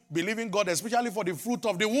people believe in God, especially for the fruit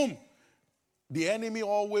of the womb. The enemy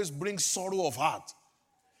always brings sorrow of heart.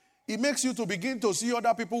 It makes you to begin to see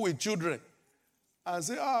other people with children and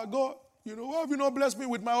say, God, why have you not blessed me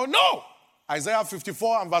with my own? No! Isaiah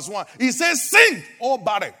 54 and verse 1. He says, sing, O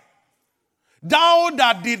barren. Thou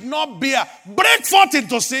that did not bear, break forth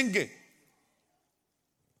into singing.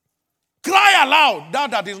 Cry aloud, thou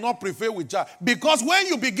that is not prevailed with child. Because when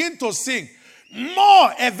you begin to sing,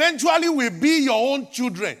 more eventually will be your own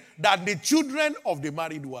children than the children of the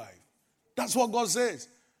married wife. That's what God says.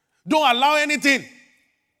 Don't allow anything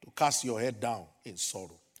to cast your head down in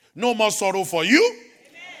sorrow. No more sorrow for you.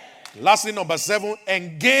 Amen. Lastly, number 7,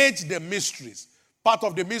 engage the mysteries. Part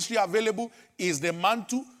of the mystery available is the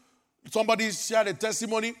mantle. Somebody shared a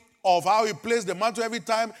testimony of how he plays the mantle every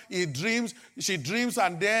time he dreams. She dreams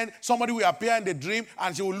and then somebody will appear in the dream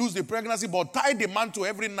and she will lose the pregnancy, but tie the mantle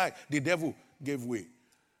every night. The devil gave way.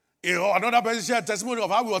 Another person shared a testimony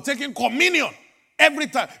of how we were taking communion every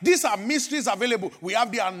time. These are mysteries available. We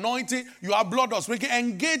have the anointing. You have blood of sprinkling.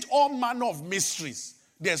 Engage all manner of mysteries.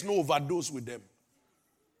 There's no overdose with them.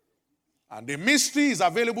 And the mystery is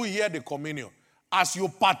available here, the communion. As you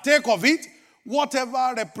partake of it,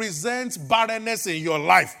 whatever represents barrenness in your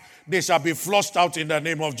life, they shall be flushed out in the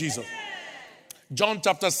name of Jesus. John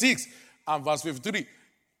chapter 6 and verse 53.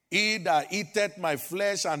 He that eateth my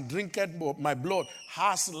flesh and drinketh my blood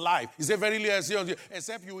has life. He said, verily I say unto you,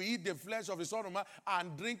 except you eat the flesh of the Son of Man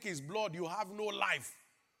and drink his blood, you have no life.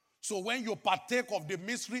 So when you partake of the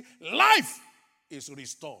mystery, life is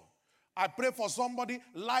restored. I pray for somebody,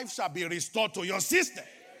 life shall be restored to your system.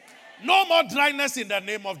 No more dryness in the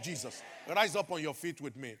name of Jesus. Rise up on your feet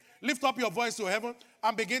with me. Lift up your voice to heaven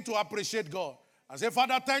and begin to appreciate God. And say,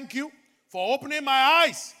 Father, thank you for opening my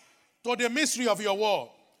eyes to the mystery of your word.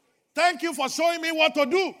 Thank you for showing me what to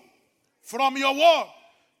do from your word.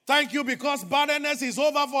 Thank you because barrenness is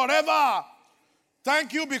over forever.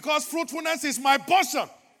 Thank you because fruitfulness is my portion.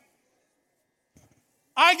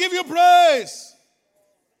 I give you praise.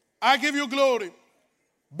 I give you glory.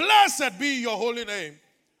 Blessed be your holy name.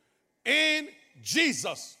 In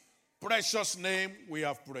Jesus' precious name we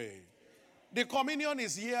have prayed. The communion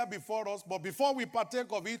is here before us, but before we partake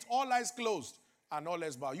of it, all eyes closed and all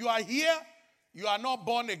eyes bowed. You are here, you are not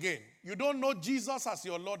born again. You don't know Jesus as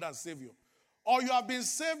your Lord and Savior. Or you have been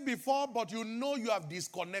saved before, but you know you have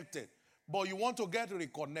disconnected, but you want to get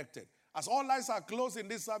reconnected. As all eyes are closed in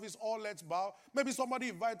this service, all let's bow. Maybe somebody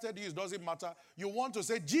invited you, it doesn't matter. You want to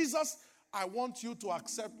say, Jesus, I want you to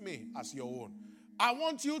accept me as your own. I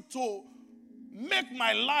want you to make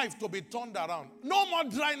my life to be turned around. No more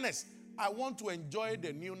dryness. I want to enjoy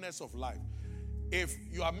the newness of life. If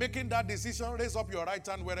you are making that decision, raise up your right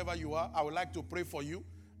hand wherever you are. I would like to pray for you.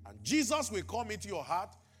 And Jesus will come into your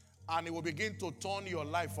heart and he will begin to turn your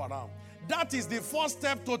life around. That is the first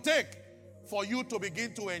step to take for you to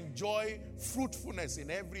begin to enjoy fruitfulness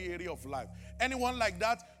in every area of life. Anyone like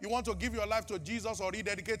that, you want to give your life to Jesus or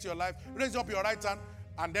rededicate your life, raise up your right hand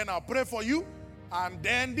and then I'll pray for you. And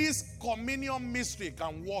then this communion mystery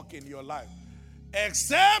can work in your life.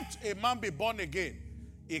 Except a man be born again,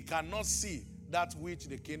 he cannot see that which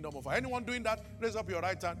the kingdom of. Anyone doing that, raise up your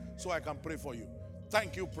right hand so I can pray for you.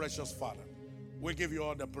 Thank you, precious Father. We give you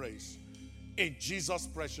all the praise. In Jesus'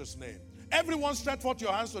 precious name. Everyone stretch forth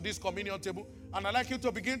your hands to this communion table. And I'd like you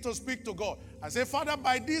to begin to speak to God. And say, Father,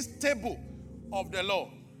 by this table of the Lord,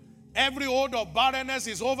 every hold of barrenness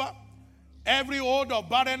is over. Every hold of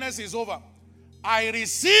barrenness is over. I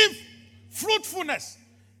receive fruitfulness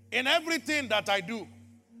in everything that I do.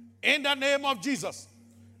 In the name of Jesus.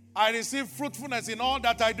 I receive fruitfulness in all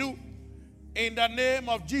that I do. In the name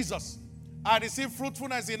of Jesus. I receive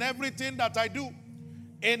fruitfulness in everything that I do.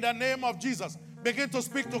 In the name of Jesus. Begin to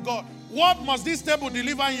speak to God. What must this table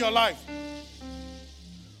deliver in your life?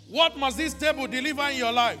 What must this table deliver in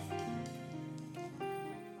your life?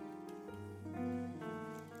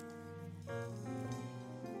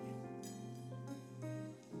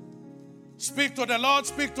 Speak to the Lord.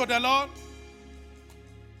 Speak to the Lord.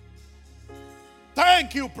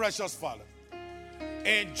 Thank you, precious Father.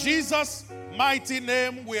 In Jesus' mighty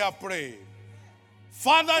name we are praying.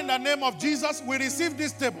 Father, in the name of Jesus, we receive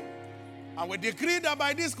this table. And we decree that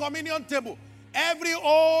by this communion table, every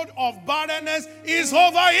hold of barrenness is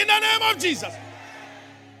over in the name of Jesus.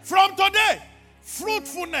 From today,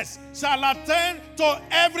 fruitfulness shall attend to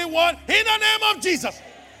everyone in the name of Jesus.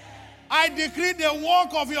 I decree the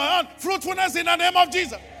work of your hand, fruitfulness in the name of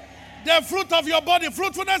Jesus. The fruit of your body,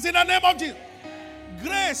 fruitfulness in the name of Jesus.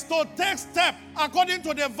 Grace to take step according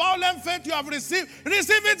to the violent faith you have received,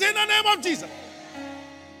 receive it in the name of Jesus.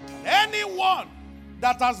 Anyone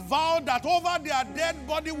that has vowed that over their dead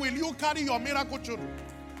body will you carry your miracle children,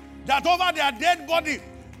 that over their dead body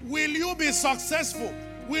will you be successful,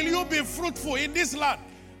 will you be fruitful in this land,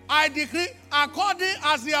 I decree, according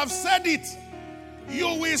as they have said it, you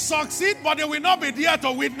will succeed, but they will not be there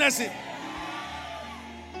to witness it.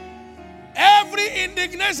 Every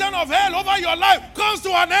indignation of hell over your life comes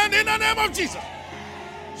to an end in the name of Jesus.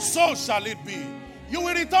 So shall it be. You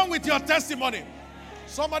will return with your testimony.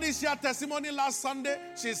 Somebody shared testimony last Sunday.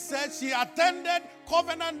 She said she attended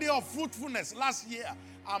Covenant Day of Fruitfulness last year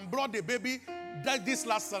and brought the baby this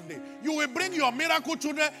last Sunday. You will bring your miracle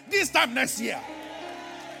children this time next year.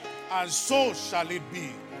 And so shall it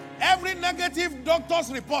be. Every negative doctor's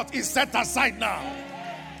report is set aside now.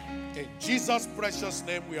 In Jesus' precious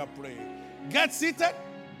name we are praying. Get seated,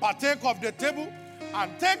 partake of the table,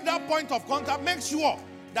 and take that point of contact. Make sure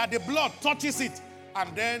that the blood touches it,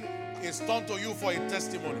 and then it's turned to you for a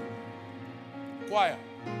testimony. Choir.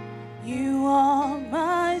 You are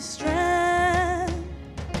my strength,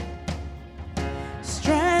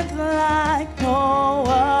 strength like no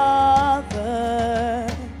other,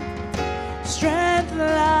 strength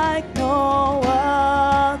like no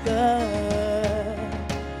other,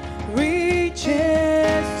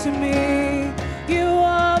 reaches to me. You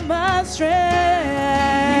are my strength.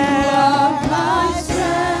 You are my strength.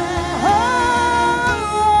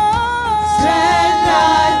 Strength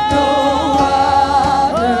like no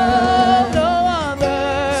other. No other.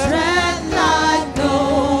 Strength like no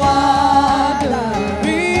other.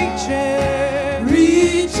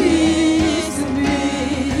 Reaches to me.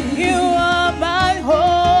 You are my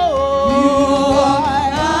hope. You are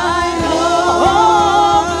my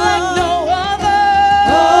hope. Like no other.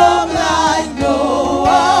 Hope like no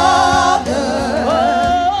other.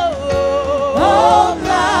 Hope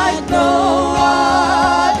like no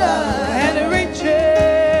other. And it reaches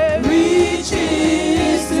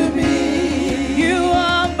to me. You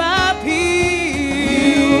are my peace.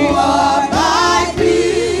 You are my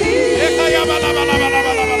peace.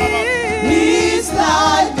 Peace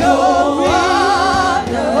like no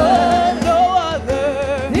other. No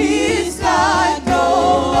other. Peace like no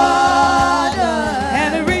other.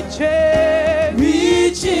 And it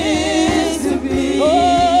reaches to me.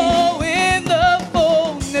 Oh, in the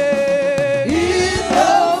fullness. In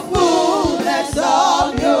the fullness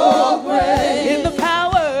of your grace. In the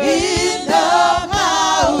power. In the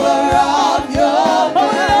power of your grace. Oh,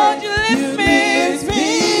 Lord, you lift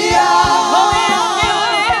me up. Oh, yes, you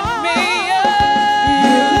lift me up.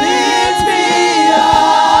 You lift me up.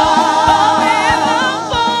 Oh,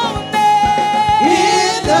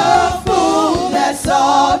 in the fullness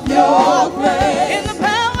of your grace. In the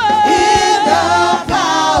power. In the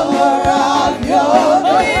power of your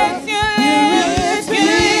grace. Oh, yes, you lift me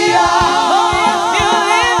up. Oh, yes, you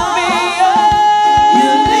lift me up. You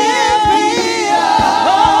lift me up.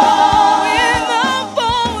 Oh, in the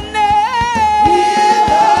fullness. In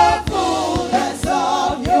the fullness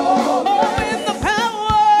of your grace. Oh, in the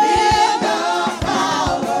power. In the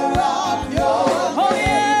power of your grace. Oh,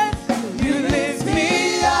 yes, you lift me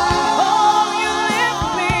up. Oh, you lift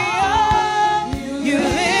me up. You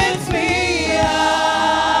lift me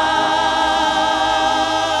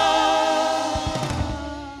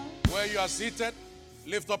up. Where you are seated,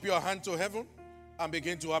 lift up your hand to heaven and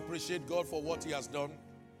begin to appreciate God for what He has done.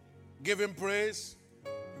 Give Him praise.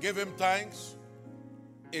 Give Him thanks.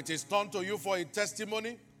 It is turned to you for a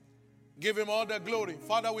testimony. Give Him all the glory.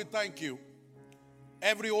 Father, we thank you.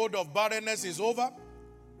 Every hold of barrenness is over.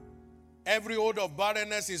 Every hold of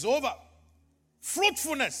barrenness is over.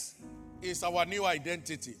 Fruitfulness is our new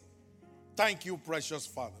identity. Thank you, precious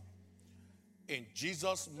Father. In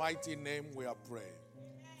Jesus' mighty name we are praying.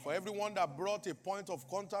 For everyone that brought a point of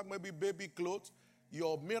contact, maybe baby clothes,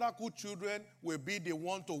 your miracle children will be the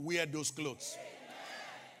one to wear those clothes.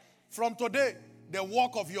 From today, the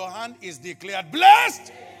work of your hand is declared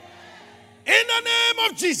blessed. In the name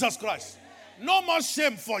of Jesus Christ. No more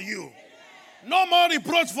shame for you. No more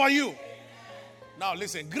reproach for you. Now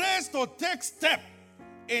listen, grace to take step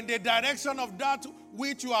in the direction of that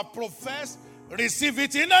which you have professed, receive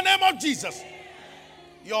it in the name of Jesus.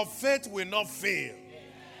 Your faith will not fail.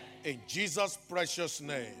 In Jesus' precious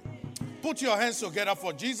name. Put your hands together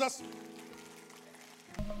for Jesus.